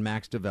callers and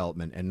max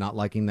development and not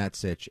liking that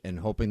sitch and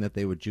hoping that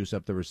they would juice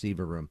up the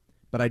receiver room.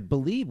 But I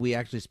believe we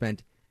actually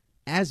spent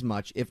as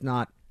much, if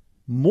not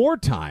more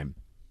time,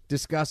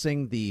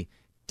 discussing the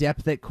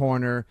depth at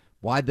corner.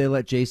 Why'd they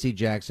let J.C.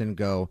 Jackson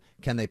go?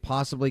 Can they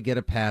possibly get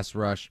a pass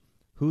rush?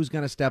 Who's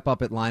going to step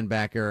up at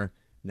linebacker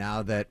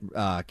now that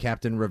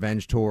Captain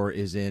Revenge Tour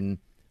is in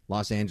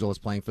Los Angeles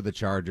playing for the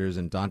Chargers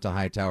and Donta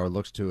Hightower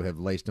looks to have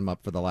laced him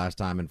up for the last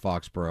time in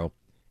Foxborough?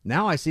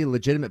 Now I see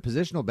legitimate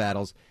positional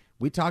battles.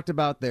 We talked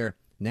about their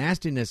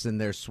nastiness and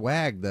their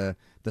swag, the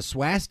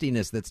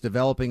swastiness that's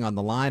developing on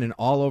the line and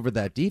all over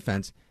that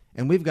defense,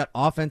 and we've got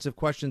offensive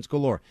questions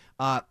galore.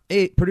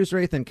 Hey, Producer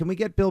Ethan, can we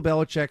get Bill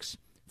Belichick's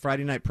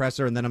Friday night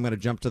presser, and then I'm going to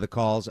jump to the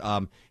calls.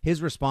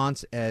 His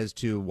response as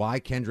to why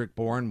Kendrick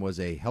Bourne was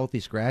a healthy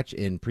scratch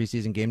in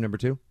preseason game number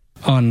 2?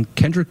 On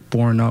Kendrick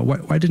Bourne,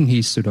 why didn't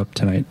he suit up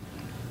tonight?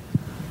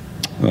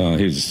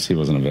 He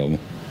wasn't available.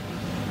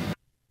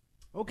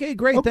 Okay,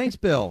 great. Okay. Thanks,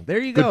 Bill. There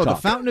you go. The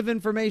fountain of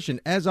information,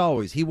 as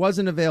always. He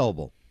wasn't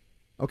available.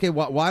 Okay,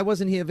 why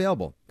wasn't he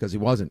available? Because he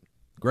wasn't.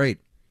 Great.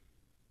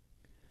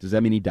 Does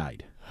that mean he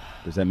died?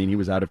 Does that mean he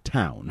was out of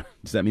town?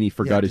 Does that mean he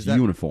forgot his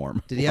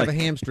uniform? Did he have a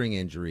hamstring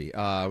injury?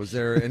 Was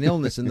there an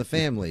illness in the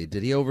family?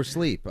 Did he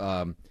oversleep?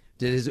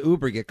 Did his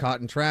Uber get caught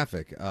in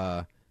traffic?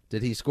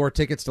 Did he score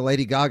tickets to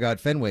Lady Gaga at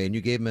Fenway and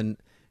you gave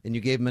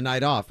him a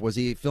night off? Was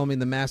he filming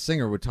The Masked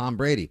Singer with Tom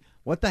Brady?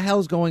 What the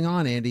hell's going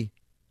on, Andy?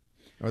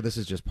 Or this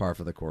is just par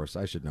for the course.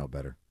 I should know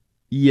better.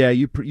 Yeah,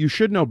 you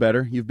should know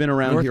better. You've been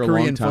around North here Korean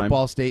a long time.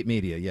 Football state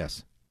media,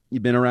 yes.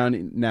 You've been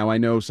around. Now, I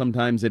know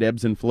sometimes it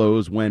ebbs and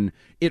flows when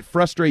it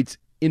frustrates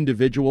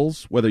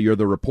individuals, whether you're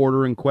the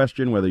reporter in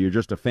question, whether you're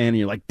just a fan and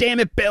you're like, damn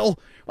it, Bill,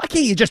 why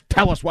can't you just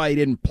tell us why he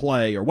didn't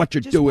play or what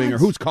you're doing or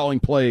who's calling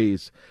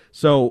plays?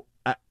 So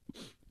I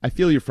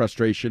feel your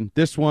frustration.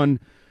 This one,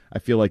 I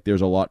feel like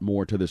there's a lot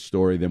more to this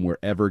story than we're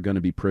ever going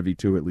to be privy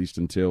to, at least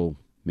until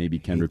maybe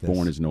Kendrick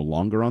Bourne is no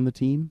longer on the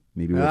team.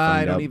 Maybe we'll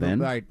find out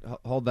then. All right,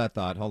 hold that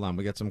thought. Hold on.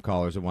 We got some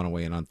callers that want to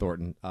weigh in on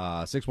Thornton.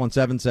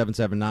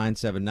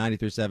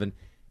 617-779-7937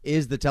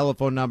 is the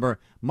telephone number.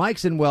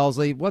 Mike's in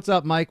Wellesley. What's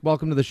up, Mike?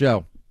 Welcome to the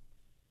show.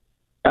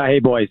 Hey,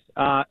 boys.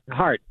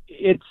 Hart,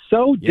 it's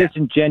so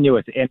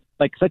disingenuous and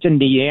like such a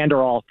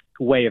Neanderthal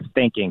way of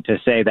thinking to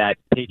say that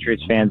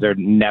Patriots fans are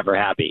never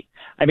happy.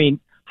 I mean,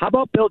 how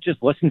about Bill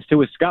just listens to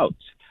his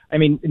scouts? I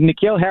mean,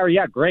 N'Keal Harry,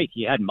 great.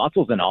 He had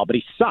muscles and all, but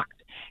he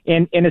sucked.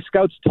 And his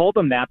scouts told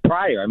him that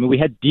prior. I mean, we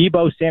had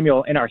Deebo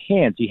Samuel in our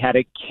hands. He had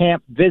a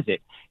camp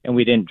visit, and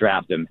we didn't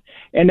draft him.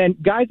 And then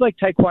guys like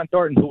Tyquan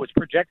Thornton, who was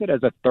projected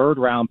as a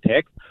third-round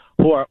pick,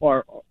 who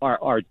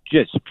are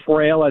just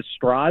frail as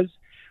straws,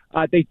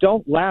 they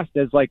don't last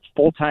as like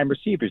full-time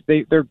receivers.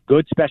 They're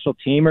good special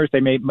teamers.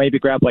 They maybe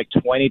grab like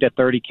 20 to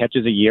 30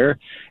 catches a year,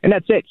 and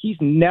that's it. He's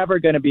never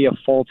going to be a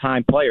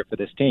full-time player for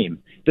this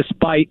team,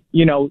 despite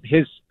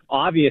his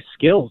obvious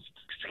skill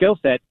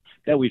set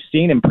that we've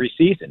seen in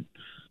preseason.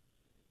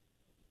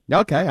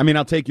 Okay, I mean,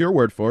 I'll take your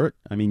word for it.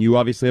 I mean, you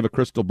obviously have a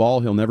crystal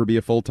ball. He'll never be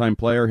a full-time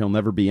player. He'll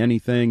never be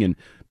anything, and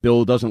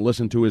Bill doesn't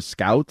listen to his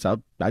scouts.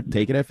 I'd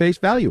take it at face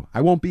value.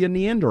 I won't be a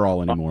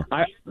Neanderthal anymore.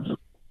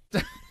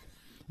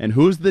 And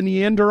who's the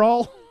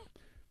Neanderthal?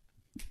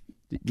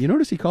 You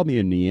notice he called me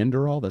a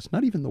Neanderthal? That's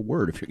not even the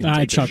word. If you're going to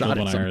take a shot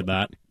at I heard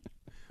that.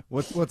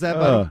 What's that,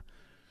 buddy?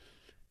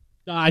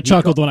 I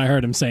chuckled when I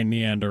heard him say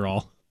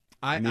Neanderthal.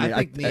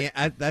 I think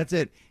that's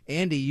it.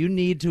 Andy, you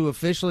need to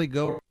officially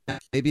go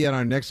maybe on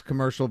our next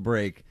commercial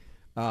break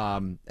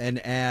and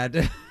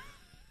add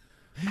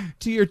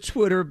to your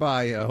Twitter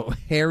bio,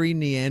 Harry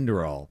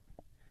Neanderthal.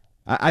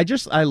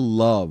 I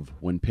love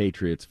when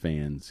Patriots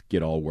fans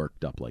get all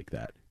worked up like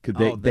that.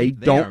 Because they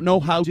don't know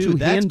how to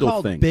handle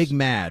called things. Big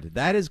mad.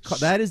 That is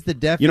the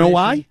definition. You know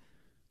why?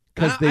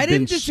 Because they've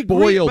been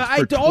spoiled for 20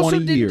 years. I also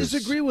didn't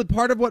disagree with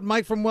part of what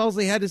Mike from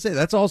Wellesley had to say.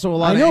 That's also a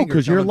lot of anger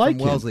because you're like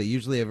from Wellesley,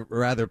 usually a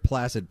rather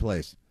placid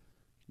place.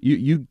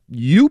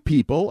 You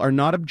people are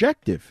not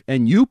objective,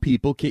 and you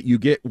people you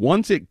get,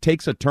 once it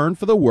takes a turn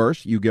for the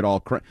worse, you get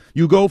all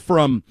you go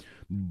from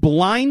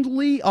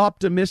blindly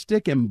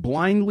optimistic and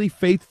blindly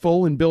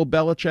faithful in Bill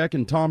Belichick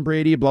and Tom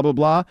Brady, blah blah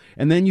blah,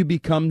 and then you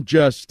become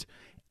just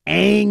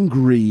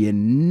angry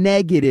and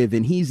negative,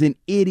 and he's an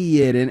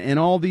idiot, and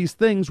all these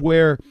things,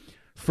 where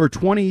for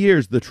 20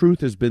 years the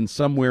truth has been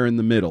somewhere in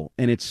the middle,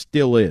 and it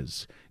still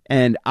is.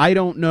 And I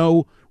don't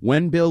know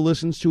when Bill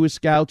listens to his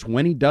scouts,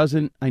 when he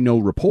doesn't. I know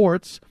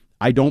reports.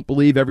 I don't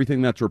believe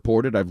everything that's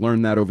reported. I've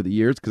learned that over the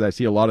years because I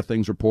see a lot of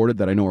things reported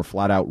that I know are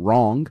flat out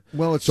wrong.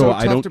 Well, it's so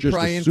tough to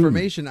pry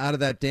information out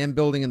of that damn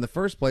building in the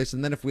first place,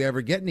 and then if we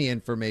ever get any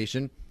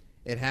information,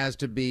 it has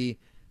to be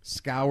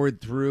scoured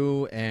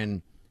through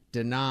and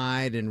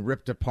denied and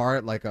ripped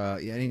apart like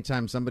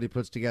anytime somebody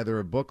puts together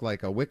a book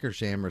like a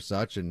Wickersham or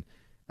such, and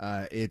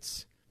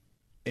it's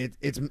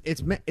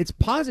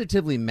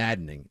positively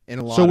maddening in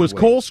a lot of ways. So was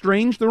Cole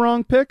Strange the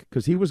wrong pick?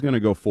 Because he was going to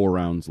go 3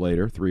 rounds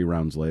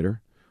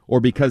later. Or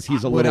because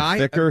he's a little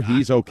thicker,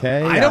 he's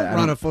okay? I don't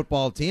run a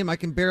football team. I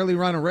can barely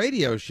run a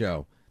radio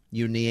show,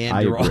 you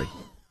Neanderthal.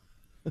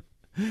 I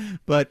agree.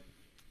 But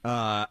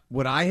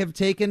would I have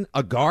taken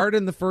a guard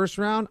in the first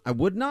round? I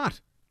would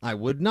not. I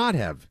would not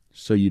have.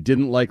 So you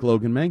didn't like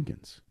Logan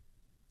Mankins?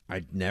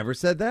 I never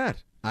said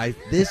that.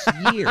 This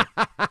year.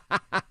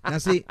 Now,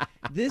 see,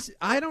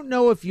 I don't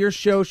know if your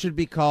show should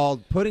be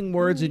called Putting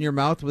Words in Your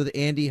Mouth with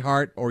Andy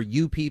Hart or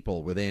You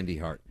People with Andy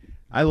Hart.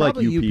 I like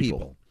You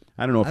People.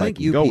 I don't know if I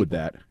can go with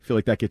that. I feel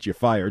like that gets you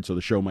fired, so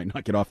the show might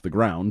not get off the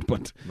ground.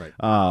 But right.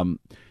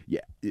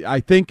 Yeah, I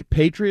think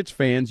Patriots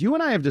fans, you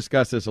and I have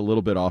discussed this a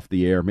little bit off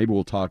the air. Maybe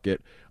we'll talk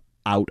it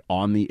out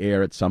on the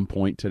air at some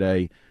point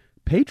today.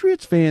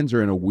 Patriots fans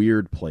are in a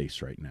weird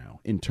place right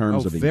now in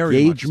terms of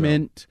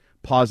engagement,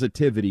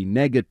 positivity,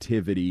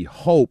 negativity,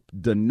 hope,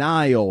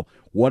 denial,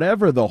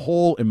 whatever the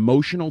whole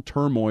emotional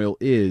turmoil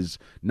is,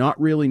 not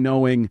really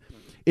knowing.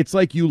 It's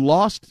like you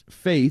lost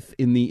faith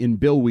in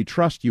Bill We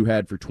Trust you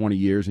had for 20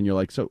 years, and you're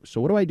like, so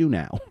what do I do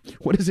now?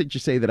 What is it you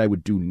say that I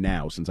would do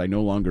now since I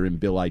no longer am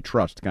Bill I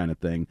Trust kind of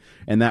thing?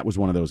 And that was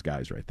one of those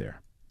guys right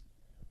there.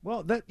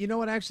 Well, you know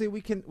what? Actually,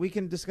 we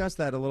can discuss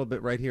that a little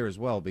bit right here as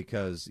well,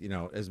 because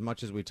as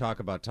much as we talk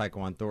about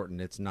Tyquan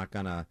Thornton, it's not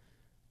gonna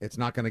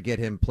get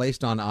him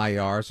placed on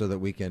IR so that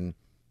we can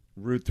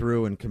root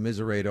through and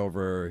commiserate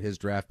over his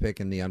draft pick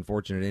and the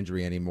unfortunate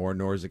injury anymore.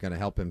 Nor is it going to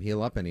help him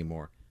heal up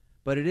anymore.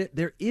 But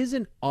there is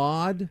an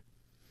odd,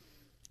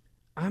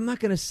 I'm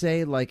not going to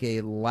say like a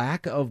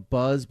lack of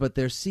buzz, but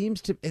there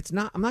seems to,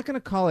 I'm not going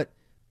to call it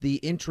the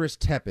interest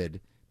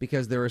tepid,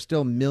 because there are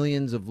still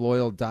millions of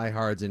loyal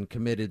diehards and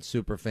committed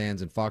super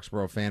fans and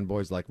Foxborough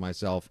fanboys like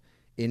myself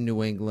in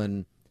New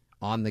England,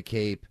 on the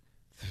Cape,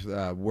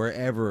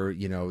 wherever,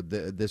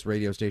 this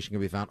radio station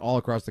can be found, all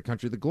across the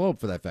country, the globe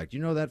for that fact.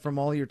 You know that from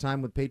all your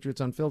time with Patriots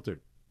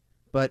Unfiltered.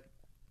 But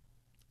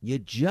you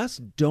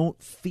just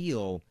don't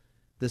feel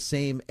the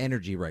same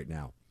energy right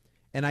now.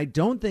 And I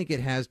don't think it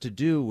has to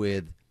do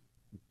with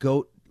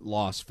GOAT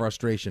loss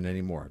frustration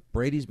anymore.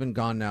 Brady's been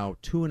gone now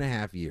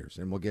 2.5 years,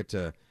 and we'll get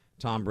to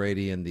Tom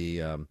Brady and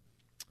the,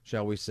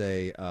 shall we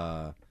say,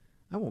 I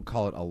won't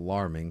call it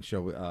alarming,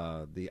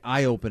 the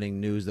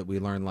eye-opening news that we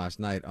learned last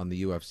night on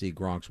the UFC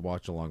Gronk's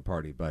watch-along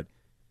party. But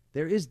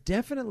there is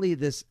definitely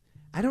this,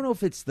 I don't know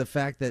if it's the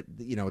fact that,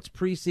 it's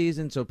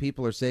preseason, so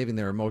people are saving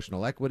their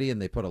emotional equity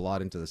and they put a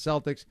lot into the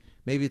Celtics.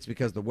 Maybe it's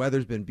because the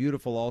weather's been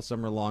beautiful all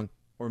summer long.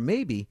 Or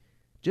maybe,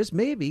 just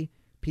maybe,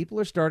 people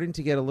are starting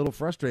to get a little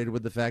frustrated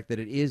with the fact that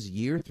it is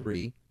year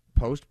 3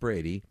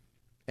 post-Brady.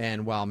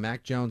 And while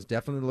Mac Jones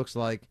definitely looks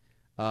like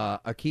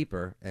a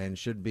keeper and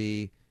should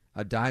be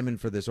a diamond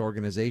for this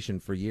organization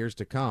for years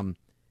to come,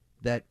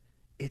 that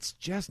it's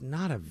just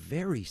not a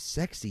very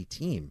sexy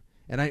team.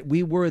 And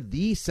we were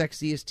the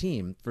sexiest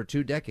team for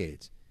 2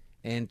 decades.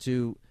 And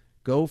to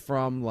go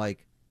from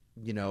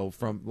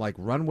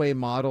runway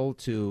model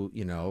to,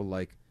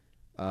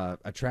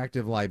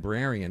 attractive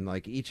librarian,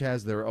 like each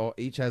has their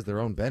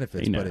own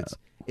benefits, but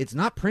it's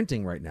not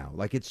printing right now.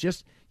 Like, it's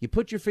just, you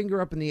put your finger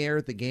up in the air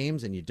at the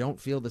games and you don't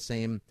feel the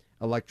same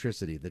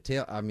electricity.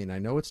 I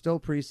know it's still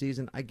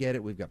preseason. I get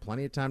it. We've got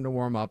plenty of time to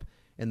warm up,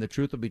 and the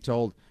truth will be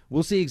told.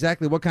 We'll see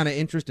exactly what kind of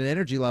interest and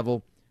energy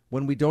level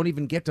when we don't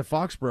even get to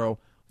Foxborough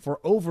for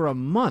over a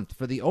month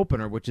for the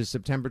opener, which is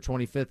September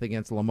 25th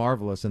against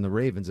LaMarvelous and the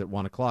Ravens at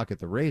 1 o'clock at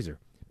the Razor.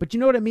 But you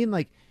know what I mean?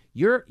 Like,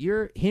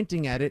 you're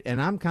hinting at it, and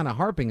I'm kind of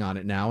harping on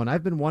it now, and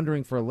I've been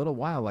wondering for a little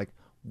while, like,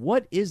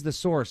 what is the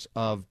source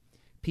of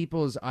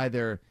people's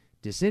either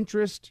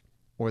disinterest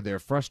or their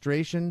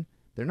frustration?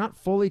 They're not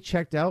fully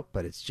checked out,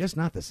 but it's just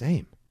not the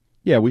same.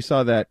 Yeah, we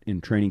saw that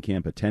in training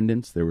camp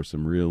attendance. There were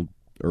some real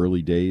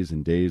early days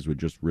and days with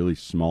just really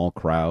small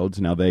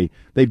crowds. Now they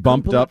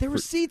bumped up. There were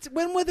seats.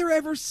 When were there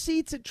ever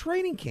seats at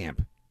training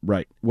camp?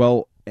 Right.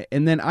 Well,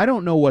 and then I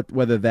don't know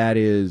whether that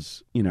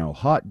is,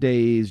 hot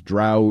days,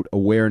 drought,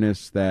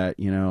 awareness that,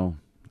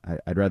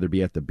 I'd rather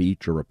be at the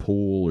beach or a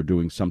pool or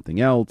doing something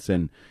else.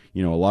 And,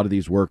 a lot of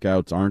these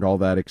workouts aren't all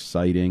that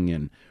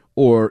exciting.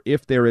 Or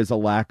if there is a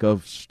lack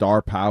of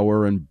star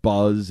power and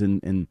buzz.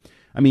 And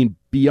I mean,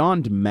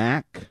 beyond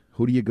Mac,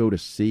 who do you go to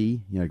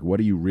see? Like, what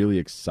are you really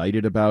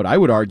excited about? I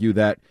would argue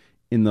that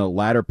in the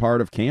latter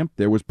part of camp,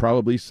 there was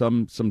probably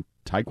some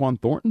Tyquan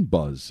Thornton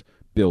buzz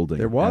building.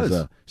 There was. As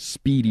a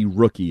speedy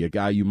rookie, a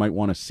guy you might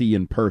want to see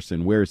in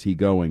person. Where's he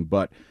going?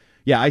 But,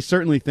 yeah, I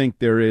certainly think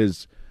there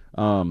is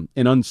an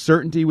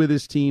uncertainty with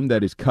this team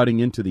that is cutting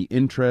into the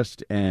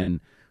interest, and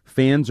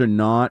fans are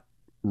not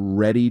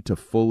ready to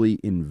fully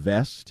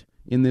invest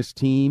in this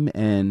team.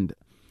 And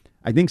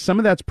I think some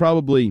of that's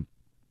probably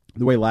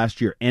the way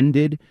last year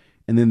ended,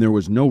 and then there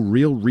was no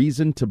real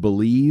reason to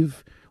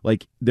believe.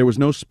 Like, there was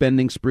no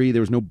spending spree.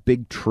 There was no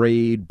big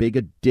trade, big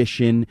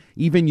addition.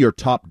 Even your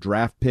top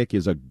draft pick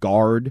is a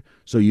guard,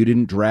 so you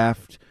didn't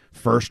draft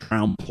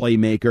first-round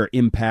playmaker,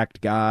 impact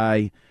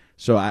guy.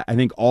 So I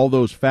think all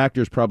those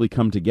factors probably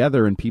come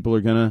together, and people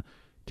are going to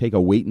take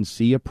a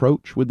wait-and-see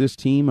approach with this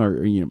team.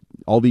 Or,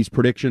 all these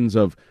predictions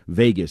of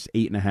Vegas,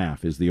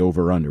 8.5 is the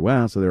over-under.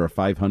 Well, so they're a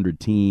 500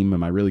 team.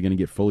 Am I really going to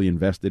get fully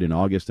invested in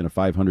August in a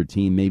 500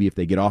 team? Maybe if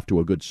they get off to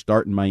a good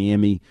start in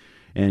Miami.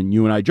 And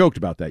you and I joked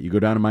about that. You go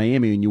down to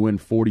Miami and you win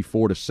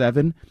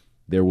 44-7,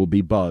 there will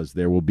be buzz.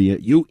 There will be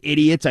you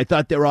idiots, I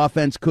thought their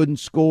offense couldn't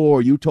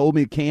score. You told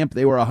me at camp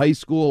they were a high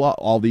school,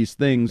 all these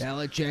things.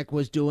 Belichick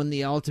was doing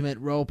the ultimate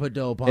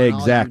rope-a-dope on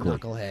exactly. all you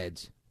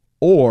knuckleheads.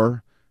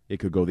 Or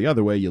it could go the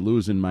other way. You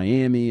lose in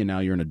Miami and now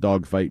you're in a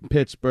dogfight in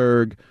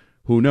Pittsburgh.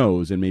 Who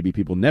knows? And maybe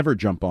people never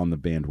jump on the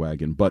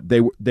bandwagon. But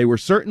they were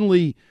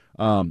certainly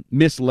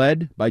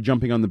misled by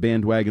jumping on the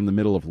bandwagon in the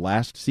middle of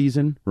last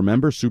season.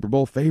 Remember, Super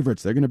Bowl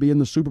favorites. They're going to be in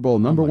the Super Bowl,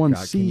 number one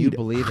seed. Can you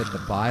believe at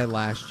the bye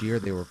last year,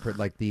 they were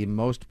like the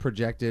most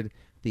projected,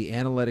 the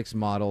analytics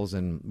models,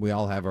 and we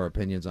all have our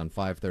opinions on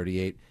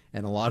 538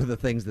 and a lot of the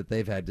things that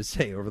they've had to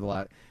say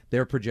over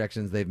their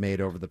projections they've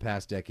made over the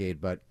past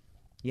decade. But,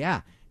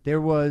 yeah, there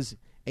was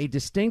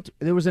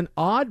an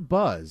odd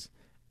buzz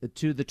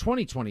to the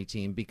 2020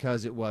 team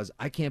because it was,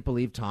 I can't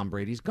believe Tom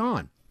Brady's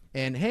gone.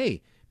 And,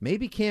 hey,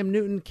 maybe Cam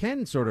Newton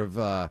can sort of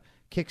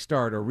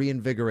kickstart or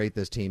reinvigorate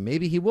this team.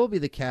 Maybe he will be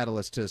the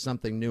catalyst to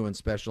something new and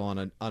special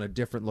on a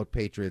different look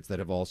Patriots that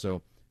have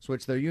also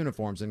switched their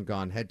uniforms and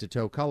gone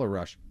head-to-toe color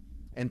rush.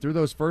 And through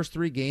those first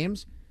 3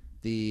 games,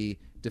 the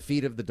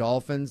defeat of the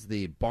Dolphins,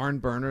 the barn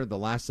burner, the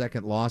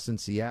last-second loss in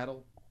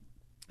Seattle,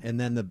 and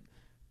then the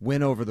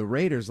win over the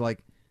Raiders,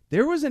 like,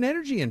 there was an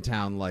energy in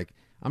town. Like,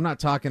 I'm not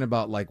talking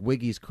about, like,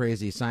 Wiggy's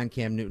crazy, sign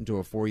Cam Newton to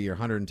a 4-year,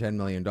 $110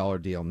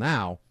 million deal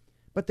now,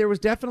 but there was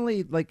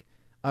definitely, like,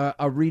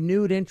 a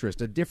renewed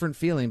interest, a different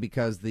feeling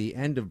because the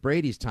end of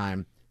Brady's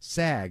time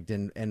sagged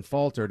and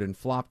faltered and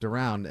flopped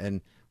around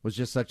and was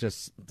just such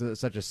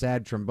a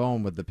sad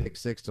trombone with the pick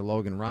 6 to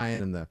Logan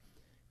Ryan and the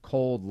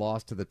cold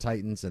loss to the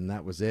Titans, and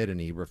that was it. And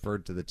he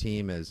referred to the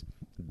team as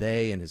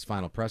they in his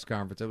final press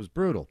conference. It was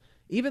brutal.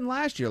 Even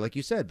last year, like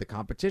you said, the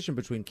competition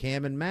between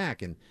Cam and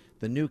Mac and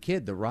the new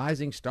kid, the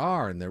rising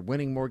star, and they're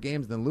winning more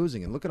games than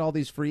losing. And look at all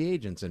these free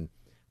agents. And,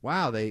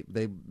 wow, they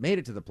made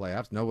it to the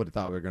playoffs. Nobody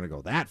thought we were going to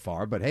go that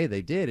far, but, hey,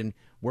 they did, and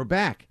we're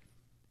back.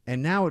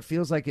 And now it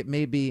feels like it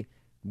may be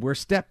we're a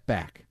step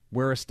back.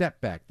 We're a step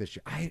back this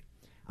year.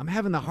 I'm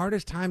having the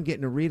hardest time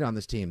getting a read on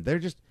this team. They're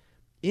just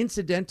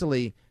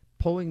incidentally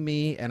pulling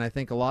me and I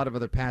think a lot of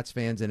other Pats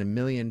fans in a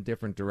million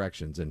different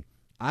directions. And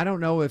I don't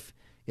know if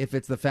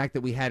it's the fact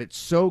that we had it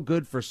so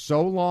good for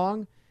so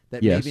long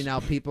that maybe now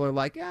people are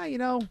like,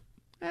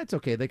 that's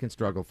okay. They can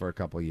struggle for a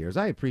couple of years.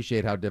 I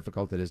appreciate how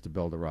difficult it is to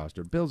build a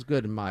roster. Bill's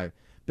good in my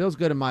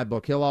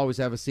book. He'll always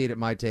have a seat at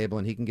my table,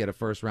 and he can get a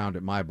first round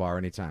at my bar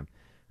anytime.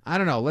 I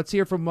don't know. Let's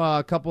hear from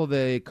a couple of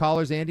the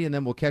callers, Andy, and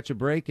then we'll catch a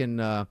break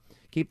and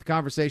keep the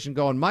conversation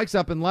going. Mike's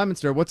up in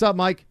Leominster. What's up,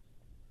 Mike?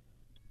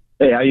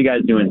 Hey, how you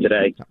guys doing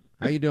today?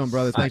 How you doing,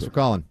 brother? Thanks for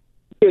calling.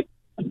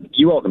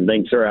 You're welcome.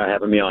 Thanks for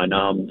having me on.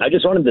 I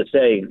just wanted to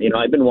say,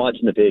 I've been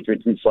watching the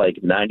Patriots since like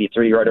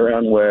 93, right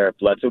around where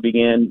Bledsoe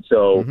began.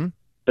 So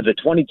for the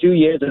 22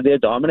 years of their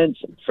dominance,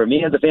 for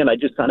me as a fan, I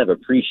just kind of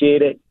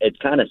appreciate it. It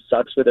kind of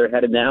sucks where they're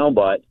headed now,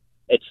 but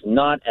it's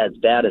not as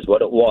bad as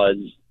what it was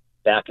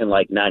back in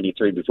like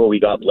 93 before we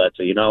got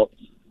Bledsoe,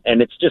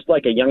 And it's just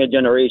like a younger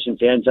generation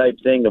fan type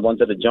thing, the ones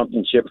that are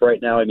jumping ship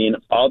right now. I mean,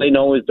 all they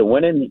know is the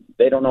winning.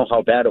 They don't know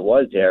how bad it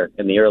was there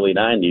in the early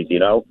 90s,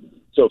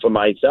 So for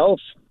myself,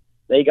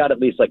 they got at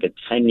least like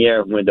a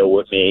 10-year window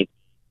with me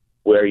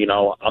where,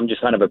 I'm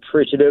just kind of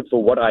appreciative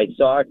for what I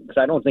saw because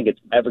I don't think it's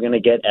ever going to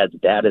get as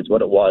bad as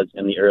what it was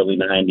in the early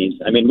 90s.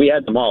 I mean, we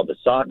had them all. The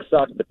Sox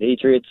sucked. The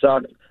Patriots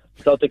sucked.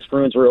 Celtics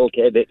Bruins were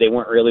okay. They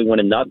weren't really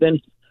winning nothing.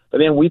 But,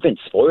 man, we've been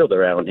spoiled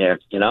around here,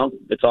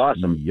 It's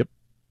awesome. Yep.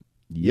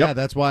 Yeah,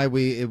 that's why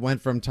it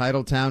went from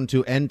Title Town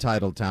to End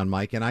Title Town,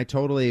 Mike, and I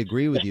totally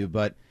agree with you.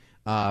 But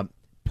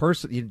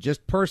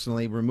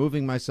personally,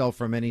 removing myself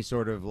from any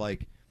sort of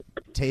like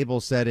table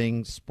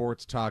setting,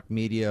 sports talk,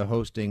 media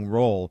hosting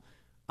role,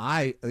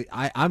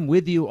 I'm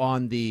with you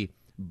on the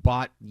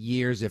bought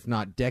years, if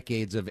not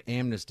decades, of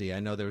amnesty. I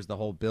know there was the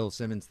whole Bill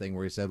Simmons thing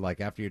where he said like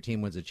after your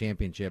team wins a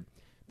championship,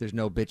 there's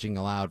no bitching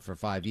allowed for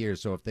 5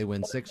 years. So if they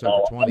win 6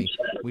 over 20,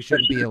 we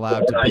shouldn't be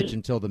allowed to bitch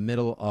until the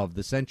middle of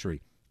the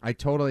century. I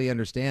totally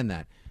understand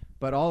that.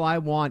 but all I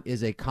want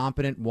is a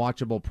competent,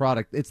 watchable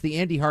product. It's the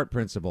Andy Hart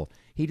principle.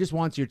 He just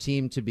wants your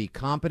team to be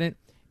competent,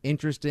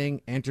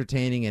 interesting,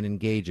 entertaining, and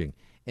engaging.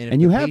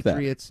 And you have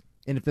that.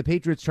 And if the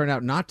Patriots turn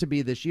out not to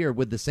be this year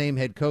with the same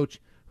head coach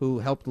who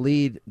helped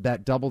lead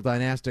that double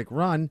dynastic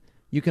run,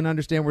 you can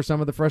understand where some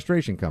of the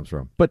frustration comes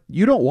from. But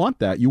you don't want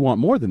that. You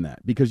want more than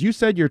that, because you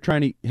said you're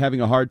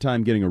having a hard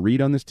time getting a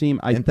read on this team.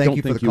 And thank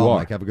you for the call,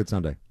 Mike. Have a good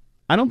Sunday.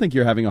 I don't think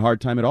you're having a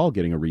hard time at all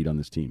getting a read on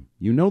this team.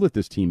 You know that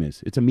this team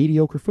it's a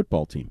mediocre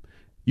football team.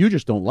 You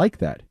just don't like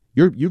that.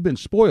 You've been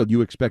spoiled.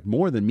 You expect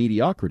more than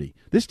mediocrity.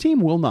 This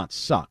team will not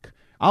suck.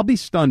 I'll be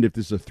stunned if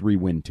this is a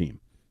 3-win team.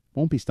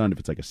 Won't be stunned if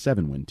it's like a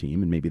 7-win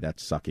team, and maybe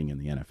that's sucking in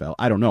the NFL.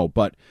 I don't know,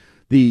 but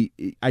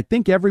I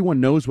think everyone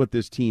knows what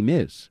this team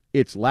is.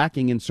 It's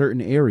lacking in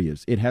certain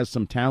areas. It has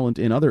some talent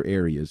in other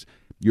areas.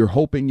 You're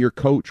hoping your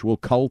coach will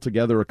cull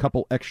together a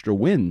couple extra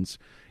wins,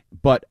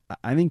 but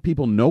I think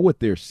people know what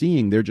they're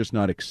seeing. They're just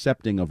not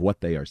accepting of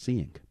what they are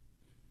seeing.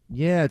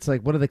 Yeah, it's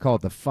like, what do they call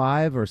it, the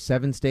 5 or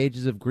 7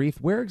 stages of grief?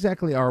 Where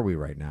exactly are we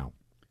right now?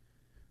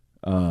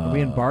 Are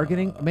we in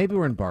bargaining? Maybe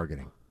we're in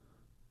bargaining.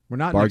 We're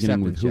not bargaining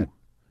in with acceptance who? yet.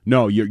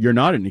 No, you're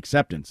not in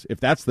acceptance. If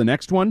that's the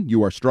next one,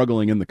 you are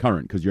struggling in the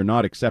current, because you're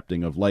not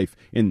accepting of life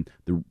in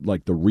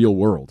the real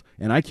world.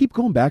 And I keep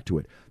going back to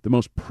it. The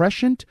most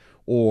prescient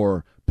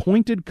or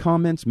pointed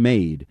comments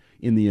made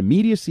in the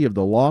immediacy of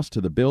the loss to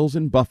the Bills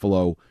in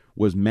Buffalo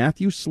was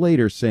Matthew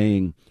Slater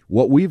saying,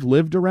 what we've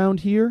lived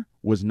around here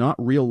was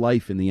not real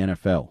life in the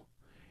NFL.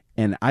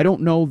 And I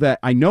don't know that.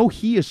 I know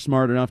he is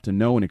smart enough to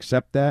know and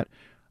accept that.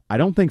 I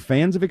don't think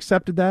fans have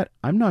accepted that.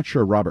 I'm not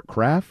sure Robert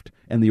Kraft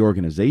and the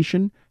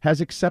organization has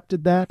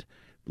accepted that.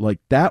 Like,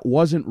 that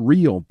wasn't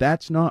real.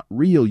 That's not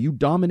real. You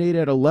dominate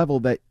at a level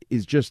that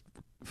is just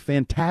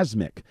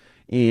phantasmic,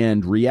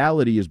 and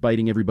reality is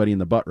biting everybody in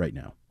the butt right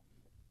now.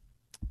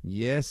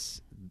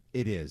 Yes,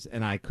 it is.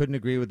 And I couldn't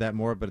agree with that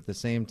more, but at the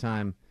same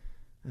time,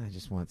 I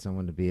just want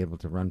someone to be able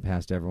to run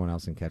past everyone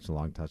else and catch a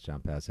long touchdown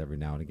pass every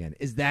now and again.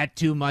 Is that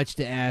too much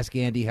to ask,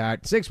 Andy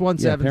Hart?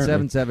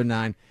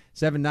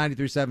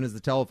 617-779-7937 is the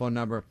telephone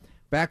number.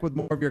 Back with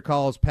more of your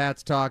calls,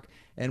 Pat's Talk,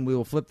 and we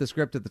will flip the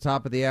script at the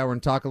top of the hour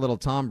and talk a little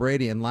Tom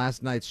Brady and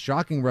last night's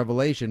shocking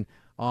revelation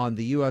on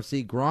the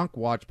UFC Gronk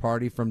watch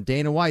party from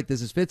Dana White.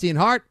 This is Fitzy and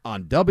Hart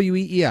on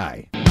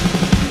WEEI.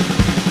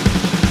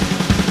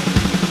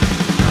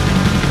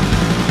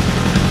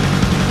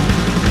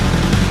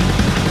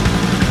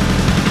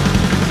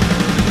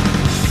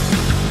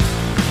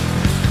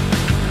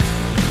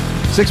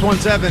 Six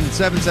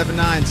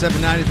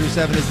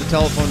 617-779-7937 is the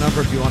telephone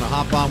number if you want to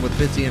hop on with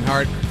Fitzy and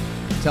Hart.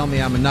 Tell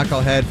me I'm a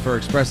knucklehead for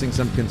expressing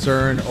some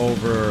concern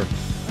over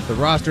the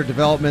roster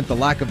development, the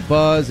lack of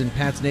buzz in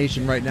Pat's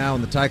Nation right now,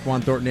 and the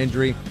Tyquan Thornton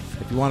injury.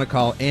 If you want to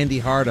call Andy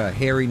Hart a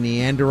hairy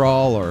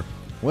Neanderthal or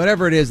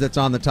whatever it is that's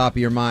on the top of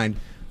your mind,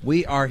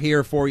 we are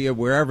here for you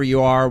wherever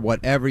you are,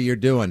 whatever you're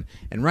doing.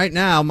 And right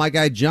now, my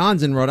guy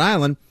John's in Rhode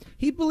Island.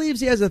 He believes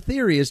he has a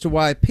theory as to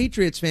why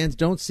Patriots fans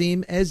don't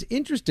seem as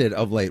interested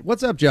of late.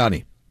 What's up,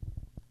 Johnny?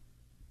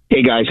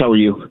 Hey, guys. How are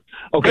you?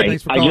 Okay,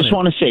 I just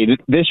want to say that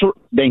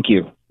thank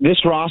you.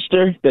 This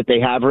roster that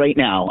they have right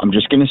now, I'm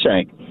just going to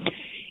say,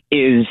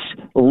 is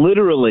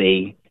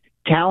literally,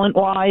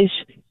 talent-wise,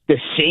 the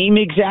same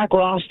exact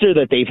roster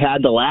that they've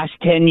had the last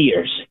 10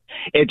 years.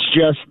 It's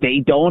just they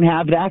don't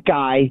have that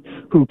guy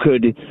who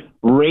could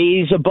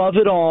raise above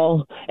it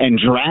all and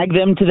drag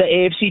them to the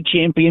AFC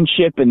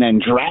Championship and then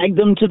drag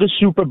them to the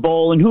Super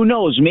Bowl and who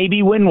knows,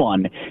 maybe win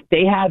one.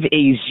 They have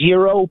a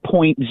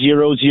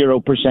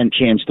 0.00%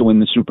 chance to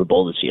win the Super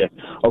Bowl this year,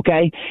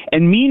 okay?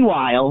 And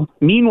meanwhile,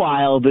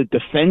 the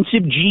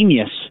defensive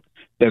genius,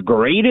 the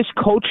greatest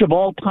coach of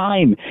all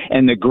time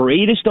and the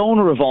greatest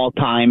owner of all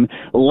time,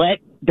 let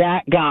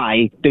that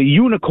guy, the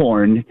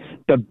unicorn,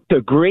 the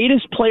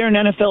greatest player in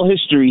NFL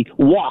history,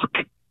 walk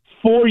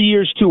 4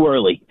 years too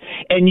early.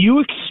 And you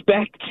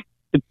expect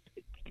the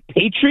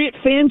Patriot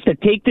fans to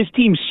take this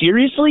team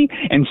seriously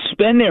and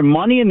spend their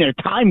money and their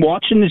time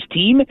watching this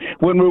team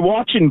when we're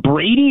watching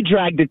Brady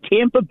drag the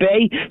Tampa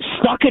Bay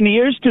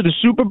Buccaneers to the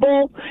Super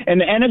Bowl and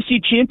the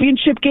NFC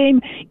Championship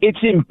game?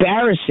 It's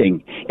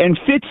embarrassing. And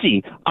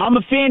Fitzy, I'm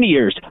a fan of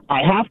yours.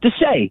 I have to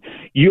say,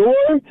 your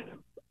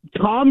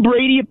Tom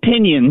Brady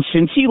opinions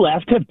since he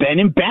left have been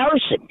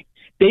embarrassing.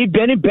 They've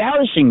been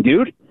embarrassing,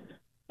 dude.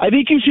 I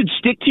think you should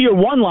stick to your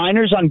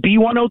one-liners on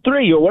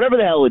B103 or whatever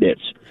the hell it is.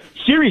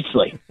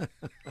 Seriously.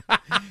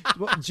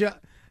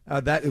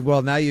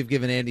 Now you've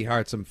given Andy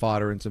Hart some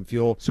fodder and some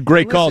fuel. It's a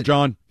great call,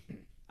 John.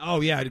 Oh,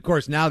 yeah, of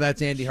course. Now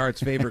that's Andy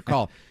Hart's favorite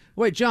call.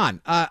 Wait,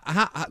 John, are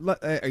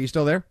you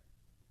still there?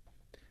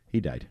 He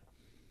died.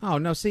 Oh,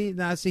 no, see,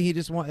 he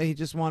just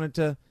wanted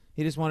to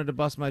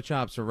bust my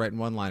chops for writing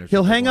one-liners.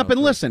 He'll hang up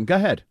and listen. Go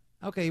ahead.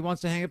 Okay, he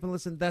wants to hang up and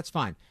listen. That's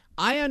fine.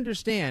 I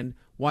understand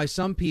why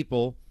some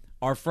people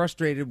are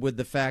frustrated with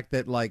the fact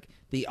that, like,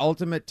 the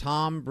ultimate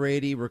Tom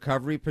Brady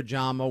recovery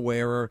pajama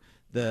wearer,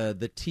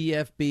 the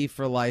TFB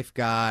for life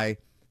guy,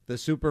 the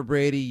Super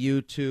Brady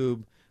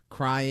YouTube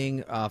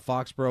crying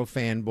Foxborough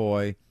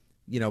fanboy,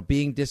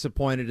 being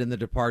disappointed in the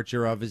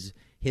departure of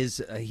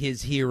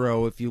his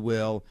hero, if you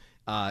will,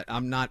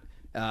 I'm not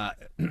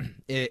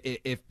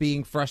if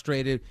being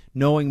frustrated,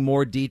 knowing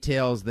more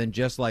details than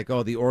just like,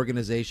 oh, the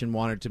organization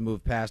wanted to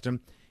move past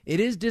him. It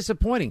is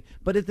disappointing.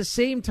 But at the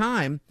same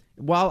time,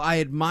 while I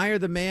admire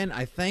the man,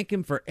 I thank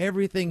him for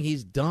everything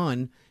he's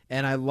done.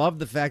 And I love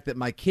the fact that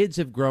my kids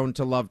have grown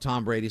to love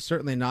Tom Brady,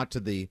 certainly not to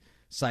the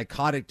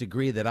psychotic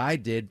degree that I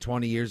did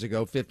 20 years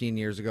ago, 15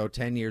 years ago,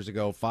 10 years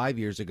ago, 5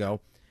 years ago.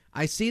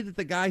 I see that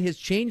the guy has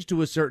changed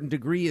to a certain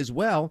degree as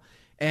well.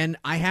 And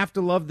I have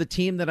to love the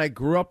team that I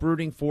grew up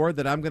rooting for,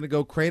 that I'm going to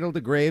go cradle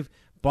to grave,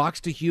 box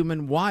to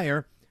human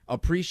wire,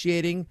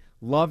 appreciating,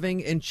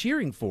 loving, and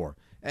cheering for.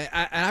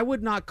 I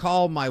would not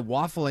call my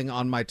waffling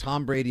on my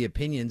Tom Brady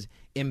opinions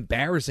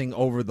embarrassing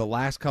over the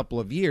last couple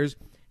of years.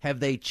 Have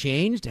they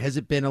changed? Has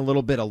it been a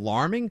little bit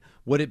alarming?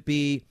 Would it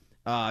be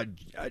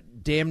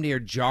damn near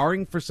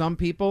jarring for some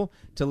people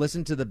to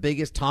listen to the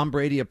biggest Tom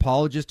Brady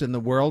apologist in the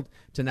world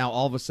to now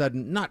all of a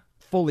sudden not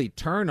fully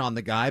turn on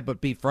the guy, but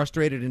be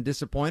frustrated and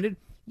disappointed?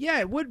 Yeah,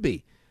 it would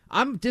be.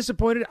 I'm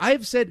disappointed.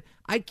 I've said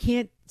I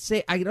can't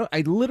say,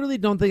 I literally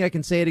don't think I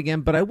can say it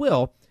again, but I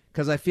will,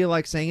 because I feel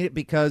like saying it,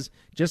 because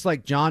just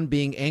like John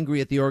being angry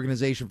at the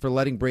organization for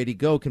letting Brady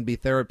go can be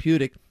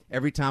therapeutic.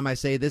 Every time I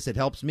say this, it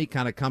helps me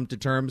kind of come to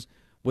terms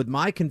with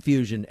my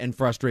confusion and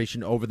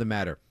frustration over the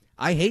matter.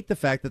 I hate the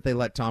fact that they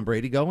let Tom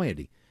Brady go,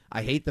 Andy.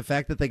 I hate the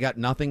fact that they got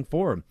nothing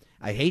for him.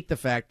 I hate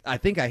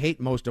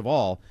most of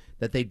all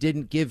that they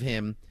didn't give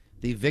him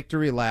the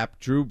victory lap,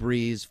 Drew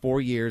Brees,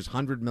 4 years,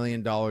 $100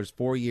 million,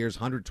 4 years,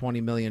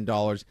 $120 million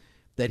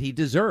that he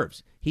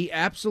deserves. He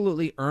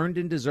absolutely earned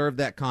and deserved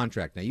that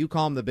contract. Now, you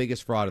call him the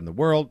biggest fraud in the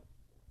world.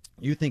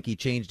 You think he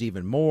changed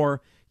even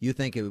more. You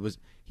think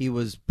he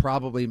was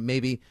probably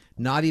maybe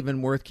not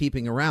even worth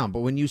keeping around.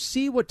 But when you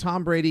see what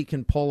Tom Brady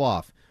can pull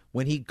off,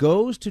 when he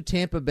goes to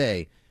Tampa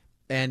Bay,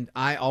 and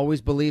I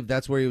always believed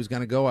that's where he was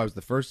going to go. I was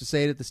the first to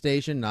say it at the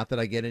station. Not that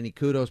I get any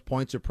kudos,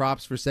 points, or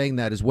props for saying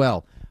that as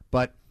well.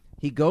 But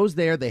he goes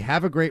there. They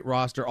have a great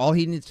roster. All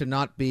he needs to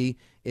not be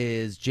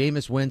is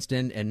Jameis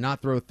Winston and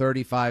not throw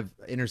 35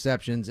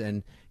 interceptions,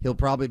 and he'll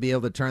probably be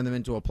able to turn them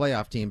into a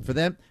playoff team.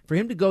 For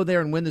him to go there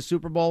and win the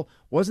Super Bowl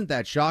wasn't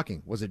that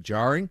shocking. Was it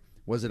jarring?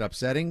 Was it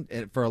upsetting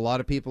for a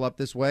lot of people up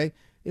this way?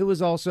 It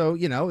was also,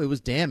 it was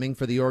damning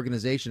for the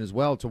organization as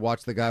well to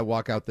watch the guy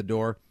walk out the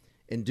door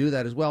and do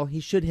that as well. He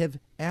should have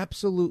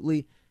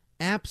absolutely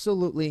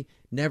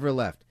never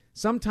left.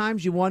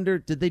 Sometimes you wonder,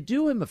 did they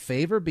do him a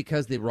favor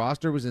because the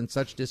roster was in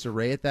such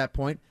disarray at that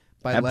point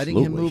by letting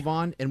him move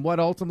on? And what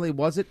ultimately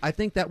was it? I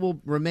think that will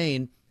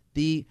remain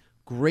the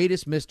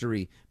greatest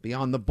mystery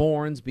beyond the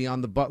Bournes,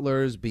 beyond the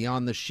Butlers,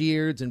 beyond the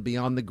Sheards, and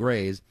beyond the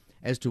Grays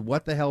as to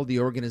what the hell the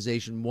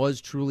organization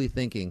was truly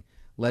thinking,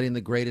 letting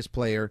the greatest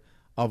player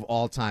of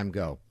all time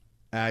go.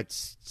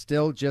 It's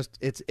still just,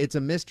 it's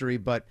a mystery,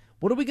 but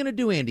what are we going to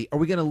do, Andy? Are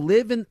we going to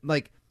live in,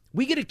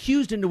 we get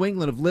accused in New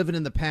England of living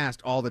in the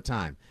past all the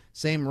time.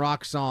 Same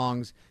rock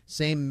songs,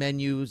 same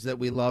menus that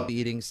we love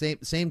eating,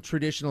 same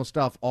traditional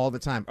stuff all the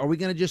time. Are we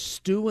going to just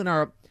stew in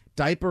our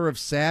diaper of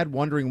sad,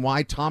 wondering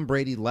why Tom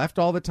Brady left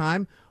all the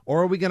time?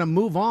 Or are we going to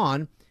move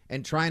on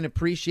and try and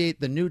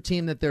appreciate the new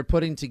team that they're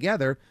putting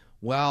together?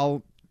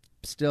 Well,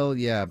 still,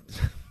 yeah.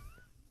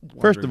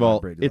 First of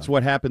all, it's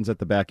what happens at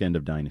the back end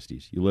of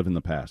dynasties. You live in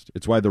the past.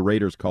 It's why the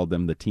Raiders called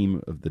them the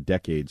team of the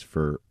decades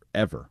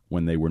forever,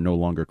 when they were no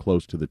longer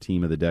close to the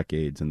team of the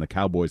decades, and the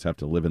Cowboys have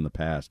to live in the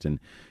past, and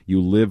you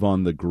live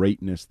on the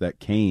greatness that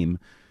came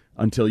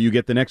until you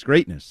get the next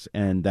greatness,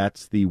 and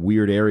that's the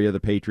weird area the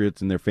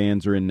Patriots and their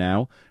fans are in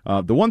now.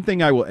 The one thing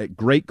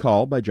great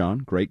call by John,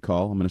 great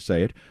call, I'm going to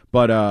say it,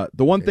 but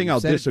the one thing I'll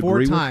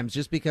disagree with... 4 times,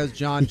 just because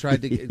John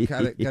tried to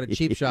got a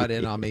cheap shot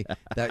in on me,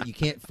 that you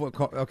can't...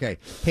 Okay,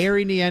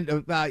 Harry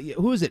Neander,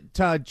 who is it?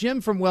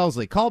 Jim from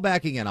Wellesley, call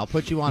back again, I'll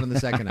put you on in the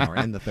second hour,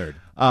 and the third.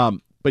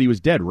 But he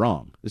was dead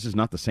wrong. This is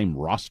not the same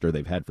roster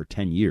they've had for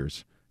 10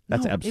 years.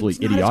 That's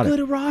absolutely idiotic. It's not as good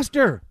a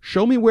roster.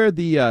 Show me where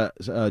the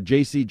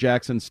J.C.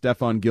 Jackson,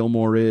 Stephon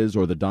Gilmore is,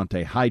 or the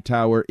Dante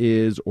Hightower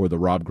is, or the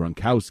Rob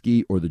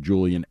Gronkowski, or the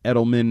Julian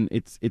Edelman.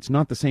 It's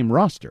not the same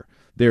roster.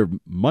 They're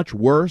much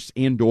worse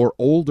and/or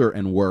older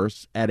and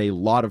worse at a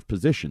lot of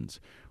positions.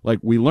 Like,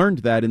 we learned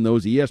that in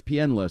those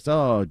ESPN lists.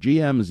 Oh,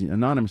 GMs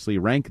anonymously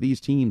rank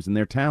these teams and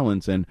their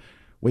talents, and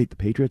wait, the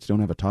Patriots don't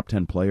have a top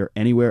 10 player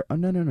anywhere? Oh,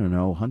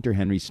 no. Hunter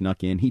Henry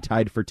snuck in. He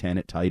tied for 10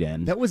 at tight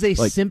end. That was a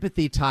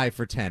sympathy tie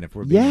for 10, if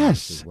we're being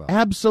honest as well. Yes,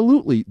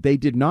 absolutely. They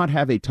did not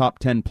have a top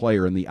 10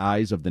 player in the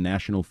eyes of the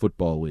National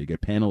Football League, a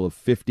panel of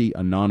 50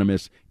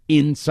 anonymous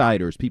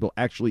insiders, people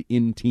actually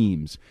in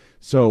teams.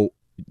 So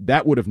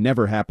that would have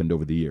never happened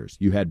over the years.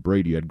 You had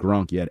Brady, you had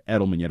Gronk, you had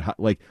Edelman, you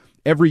had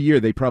every year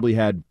they probably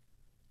had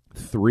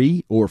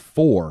 3 or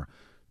 4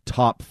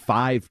 top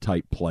 5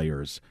 type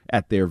players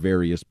at their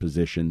various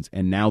positions,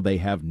 and now they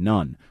have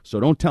none. So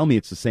don't tell me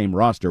it's the same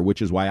roster,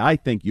 which is why I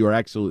think you're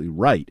absolutely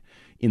right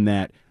in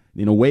that,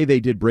 in a way, they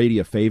did Brady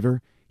a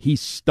favor. He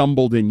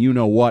stumbled in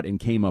you-know-what and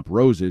came up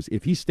roses.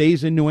 If he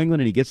stays in New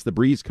England and he gets the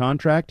Brees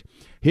contract,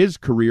 his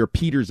career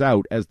peters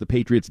out as the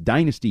Patriots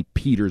dynasty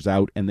peters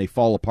out, and they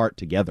fall apart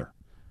together.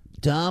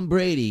 Tom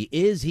Brady,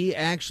 is he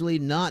actually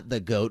not the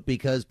GOAT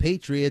because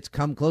Patriots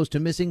come close to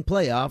missing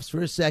playoffs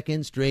for a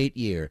second straight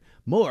year?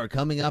 More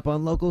coming up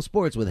on Local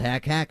Sports with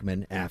Hack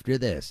Hackman after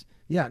this.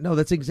 Yeah, no,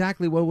 that's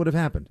exactly what would have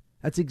happened.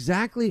 That's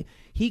exactly,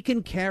 he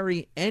can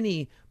carry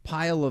any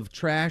pile of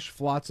trash,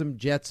 flotsam,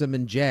 jetsam,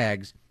 and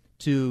jags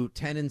to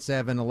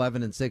 10-7,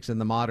 11-6 in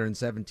the modern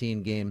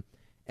 17-game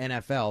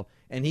NFL,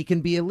 and he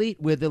can be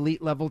elite with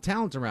elite level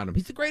talent around him.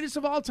 He's the greatest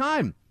of all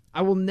time.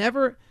 I will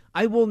never,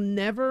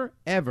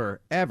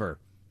 ever, ever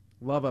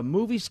love a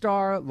movie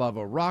star, love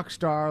a rock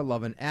star,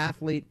 love an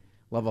athlete,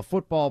 love a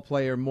football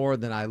player more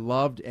than I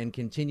loved and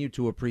continue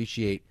to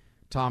appreciate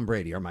Tom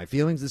Brady. Are my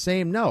feelings the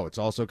same? No. It's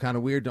also kind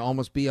of weird to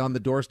almost be on the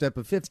doorstep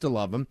of Fitz to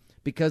love him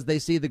because they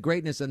see the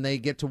greatness and they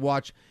get to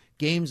watch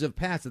games of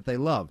past that they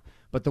love.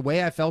 But the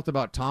way I felt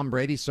about Tom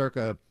Brady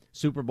circa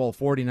Super Bowl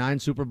 49,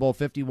 Super Bowl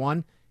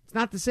 51, it's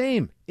not the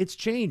same. It's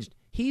changed.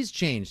 He's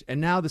changed. And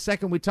now the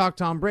second we talk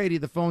Tom Brady,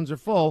 the phones are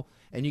full,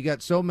 and you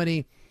got so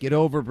many, get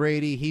over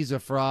Brady, he's a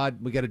fraud,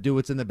 we got to do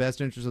what's in the best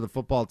interest of the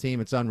football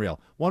team. It's unreal.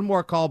 One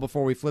more call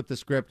before we flip the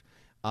script.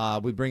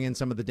 We bring in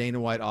some of the Dana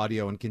White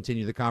audio and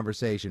continue the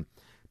conversation.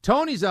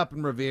 Tony's up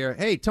in Revere.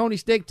 Hey, Tony,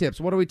 Steak Tips,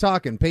 what are we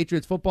talking?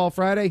 Patriots Football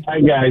Friday? Hi,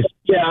 guys.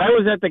 Yeah, I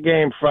was at the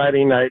game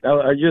Friday night.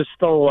 I just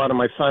stole a lot of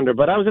my thunder,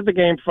 but I was at the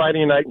game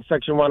Friday night in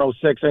Section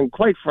 106, and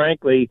quite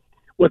frankly,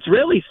 what's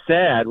really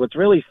sad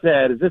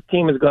is this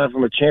team has gone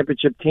from a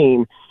championship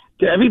team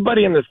to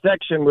everybody in the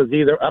section was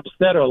either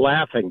upset or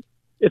laughing.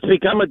 It's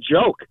become a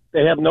joke.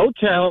 They have no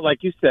talent,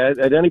 like you said,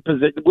 at any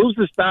position. Who's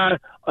the star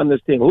on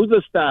this team? Who's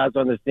the stars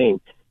on this team?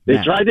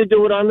 They tried to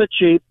do it on the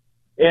cheap,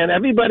 and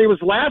everybody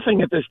was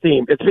laughing at this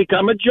team. It's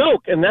become a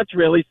joke, and that's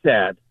really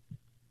sad.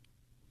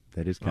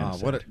 That is kind of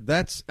sad.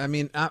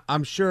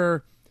 I'm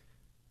sure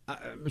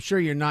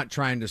you're not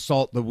trying to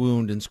salt the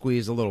wound and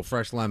squeeze a little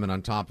fresh lemon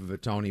on top of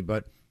it, Tony,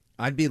 but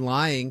I'd be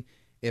lying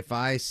if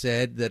I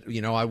said that,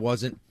 I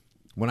wasn't,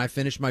 when I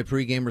finished my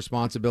pregame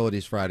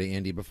responsibilities Friday,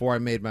 Andy, before I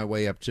made my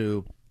way up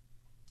to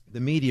the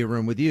media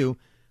room with you,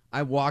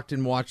 I walked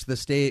and walked the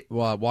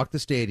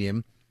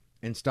stadium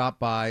and stopped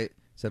by,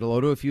 said hello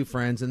to a few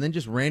friends, and then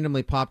just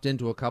randomly popped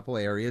into a couple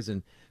areas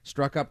and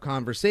struck up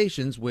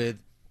conversations with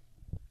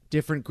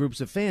different groups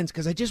of fans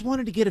because I just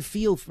wanted to get a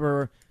feel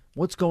for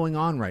what's going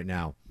on right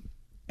now.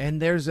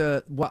 And there's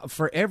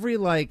for every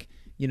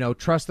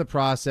trust the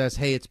process.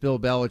 Hey, it's Bill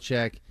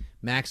Belichick.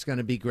 Mac's going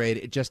to be great.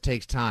 It just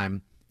takes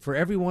time. For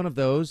every one of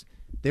those,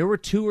 there were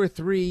two or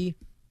three,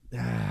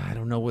 I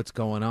don't know what's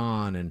going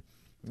on, and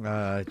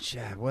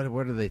what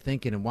are they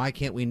thinking, and why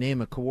can't we name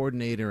a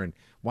coordinator, and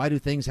why do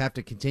things have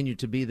to continue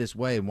to be this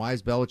way, and why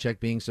is Belichick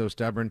being so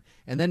stubborn?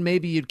 And then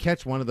maybe you'd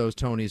catch one of those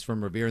Tonys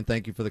from Revere, and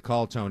thank you for the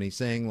call, Tony,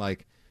 saying,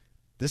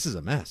 this is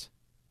a mess.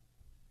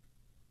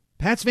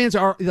 Pats fans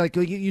are, like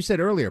you said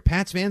earlier,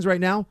 Pats fans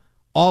right now,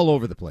 all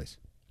over the place.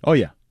 Oh,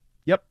 yeah.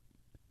 Yep.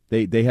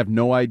 They have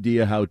no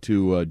idea how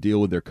to deal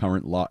with their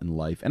current lot in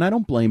life, and I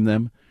don't blame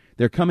them.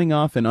 They're coming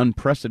off an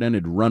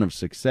unprecedented run of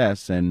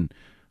success, and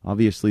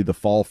obviously the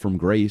fall from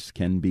grace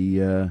can be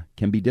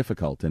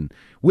difficult, and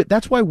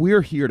that's why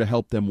we're here to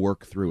help them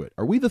work through it.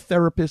 Are we the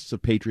therapists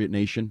of Patriot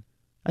Nation?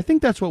 I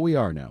think that's what we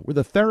are now. We're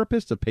the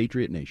therapists of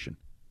Patriot Nation.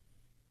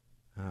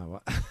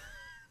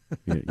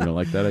 You don't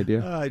like that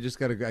idea?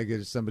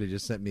 Somebody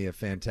just sent me a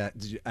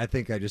fantastic. I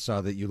think I just saw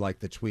that you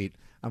liked the tweet.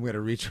 I'm going to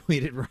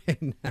retweet it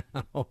right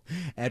now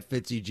at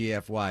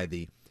FitzyGFY.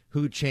 The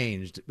who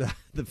changed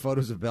the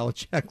photos of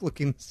Belichick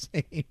looking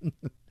the same,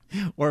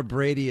 or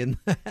Brady in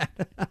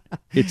that.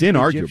 It's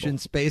inarguable. Egyptian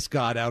space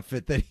god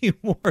outfit that he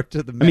wore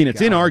to the Met I mean, it's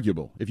Gala.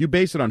 inarguable. If you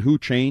base it on who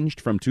changed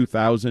from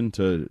 2000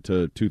 to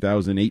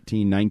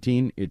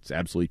 2018-19, it's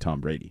absolutely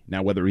Tom Brady.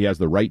 Now, whether he has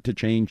the right to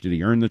change, did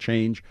he earn the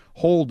change?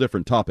 Whole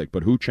different topic.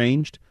 But who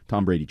changed?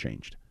 Tom Brady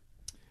changed.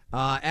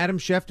 Adam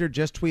Schefter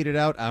just tweeted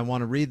out, I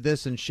want to read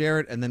this and share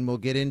it, and then we'll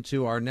get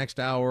into our next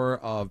hour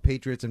of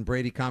Patriots and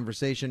Brady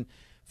conversation.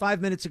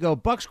 5 minutes ago,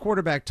 Bucs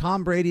quarterback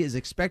Tom Brady is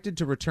expected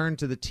to return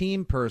to the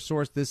team per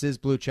source. This is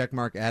blue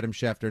checkmark Adam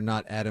Schefter,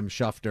 not Adam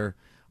Schufter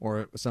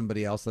or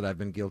somebody else that I've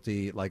been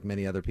guilty, like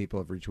many other people,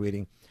 of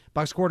retweeting.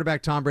 Bucs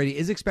quarterback Tom Brady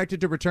is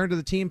expected to return to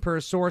the team per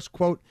source,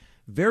 quote,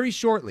 very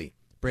shortly.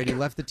 Brady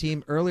left the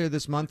team earlier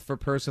this month for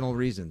personal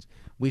reasons.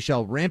 We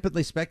shall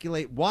rampantly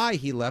speculate why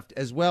he left,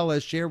 as well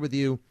as share with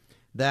you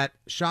that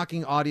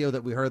shocking audio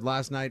that we heard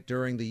last night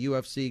during the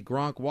UFC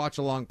Gronk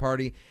watch-along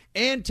party,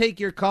 and take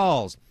your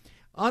calls.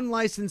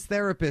 Unlicensed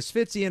therapists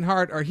Fitzy and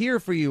Hart are here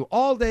for you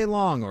all day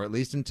long, or at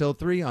least until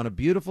 3 on a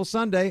beautiful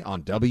Sunday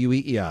on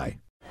WEEI.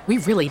 We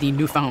really need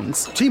new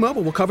phones.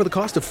 T-Mobile will cover the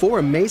cost of 4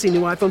 amazing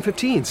new iPhone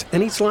 15s,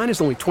 and each line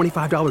is only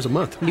 $25 a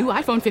month. New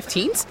iPhone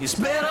 15s? It's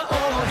better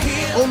over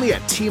here. Only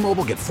at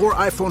T-Mobile, get 4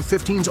 iPhone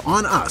 15s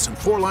on us and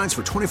 4 lines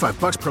for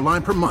 $25 per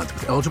line per month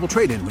with eligible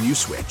trade-in when you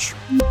switch.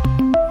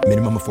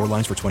 Minimum of 4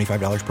 lines for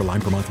 $25 per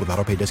line per month with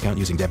autopay discount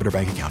using debit or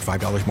bank account.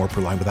 $5 more per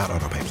line without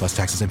autopay, plus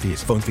taxes and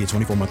fees. Phone fee at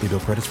 24 monthly bill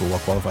credits for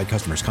well-qualified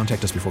customers.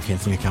 Contact us before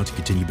canceling account to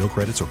continue bill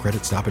credits or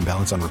credit stop and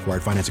balance on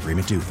required finance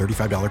agreement due.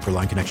 $35 per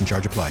line connection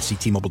charge applies. See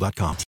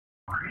T-Mobile.com.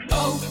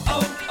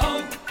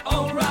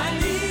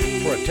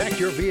 O'Reilly. For a Protect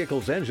your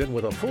vehicle's engine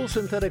with a full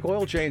synthetic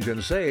oil change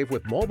and save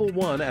with Mobil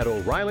 1 at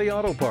O'Reilly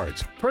Auto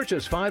Parts.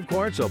 Purchase 5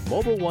 quarts of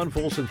Mobil 1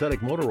 full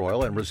synthetic motor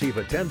oil and receive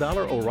a $10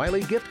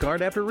 O'Reilly gift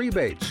card after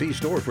rebate. See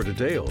store for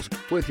details.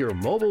 With your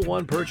Mobil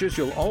 1 purchase,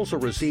 you'll also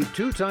receive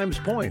 2 times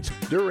points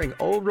during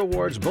O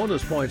Rewards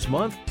Bonus Points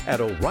Month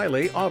at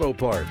O'Reilly Auto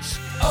Parts.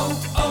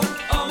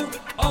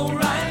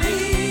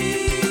 O'Reilly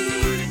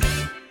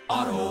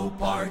Auto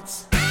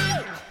Parts.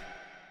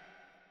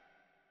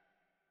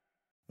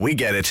 We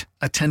get it.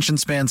 Attention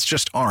spans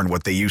just aren't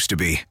what they used to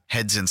be.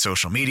 Heads in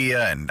social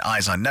media and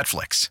eyes on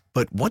Netflix.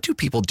 But what do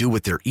people do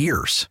with their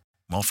ears?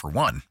 Well, for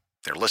one,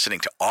 they're listening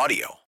to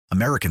audio.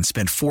 Americans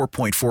spend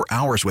 4.4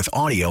 hours with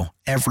audio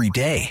every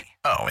day.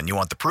 Oh, and you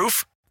want the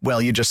proof?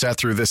 Well, you just sat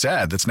through this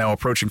ad that's now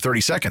approaching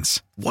 30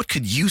 seconds. What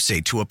could you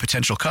say to a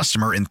potential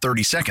customer in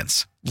 30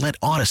 seconds? Let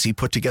Odyssey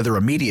put together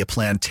a media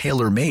plan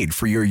tailor-made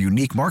for your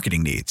unique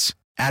marketing needs.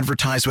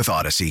 Advertise with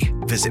Odyssey.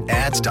 Visit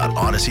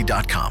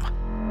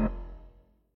ads.odyssey.com.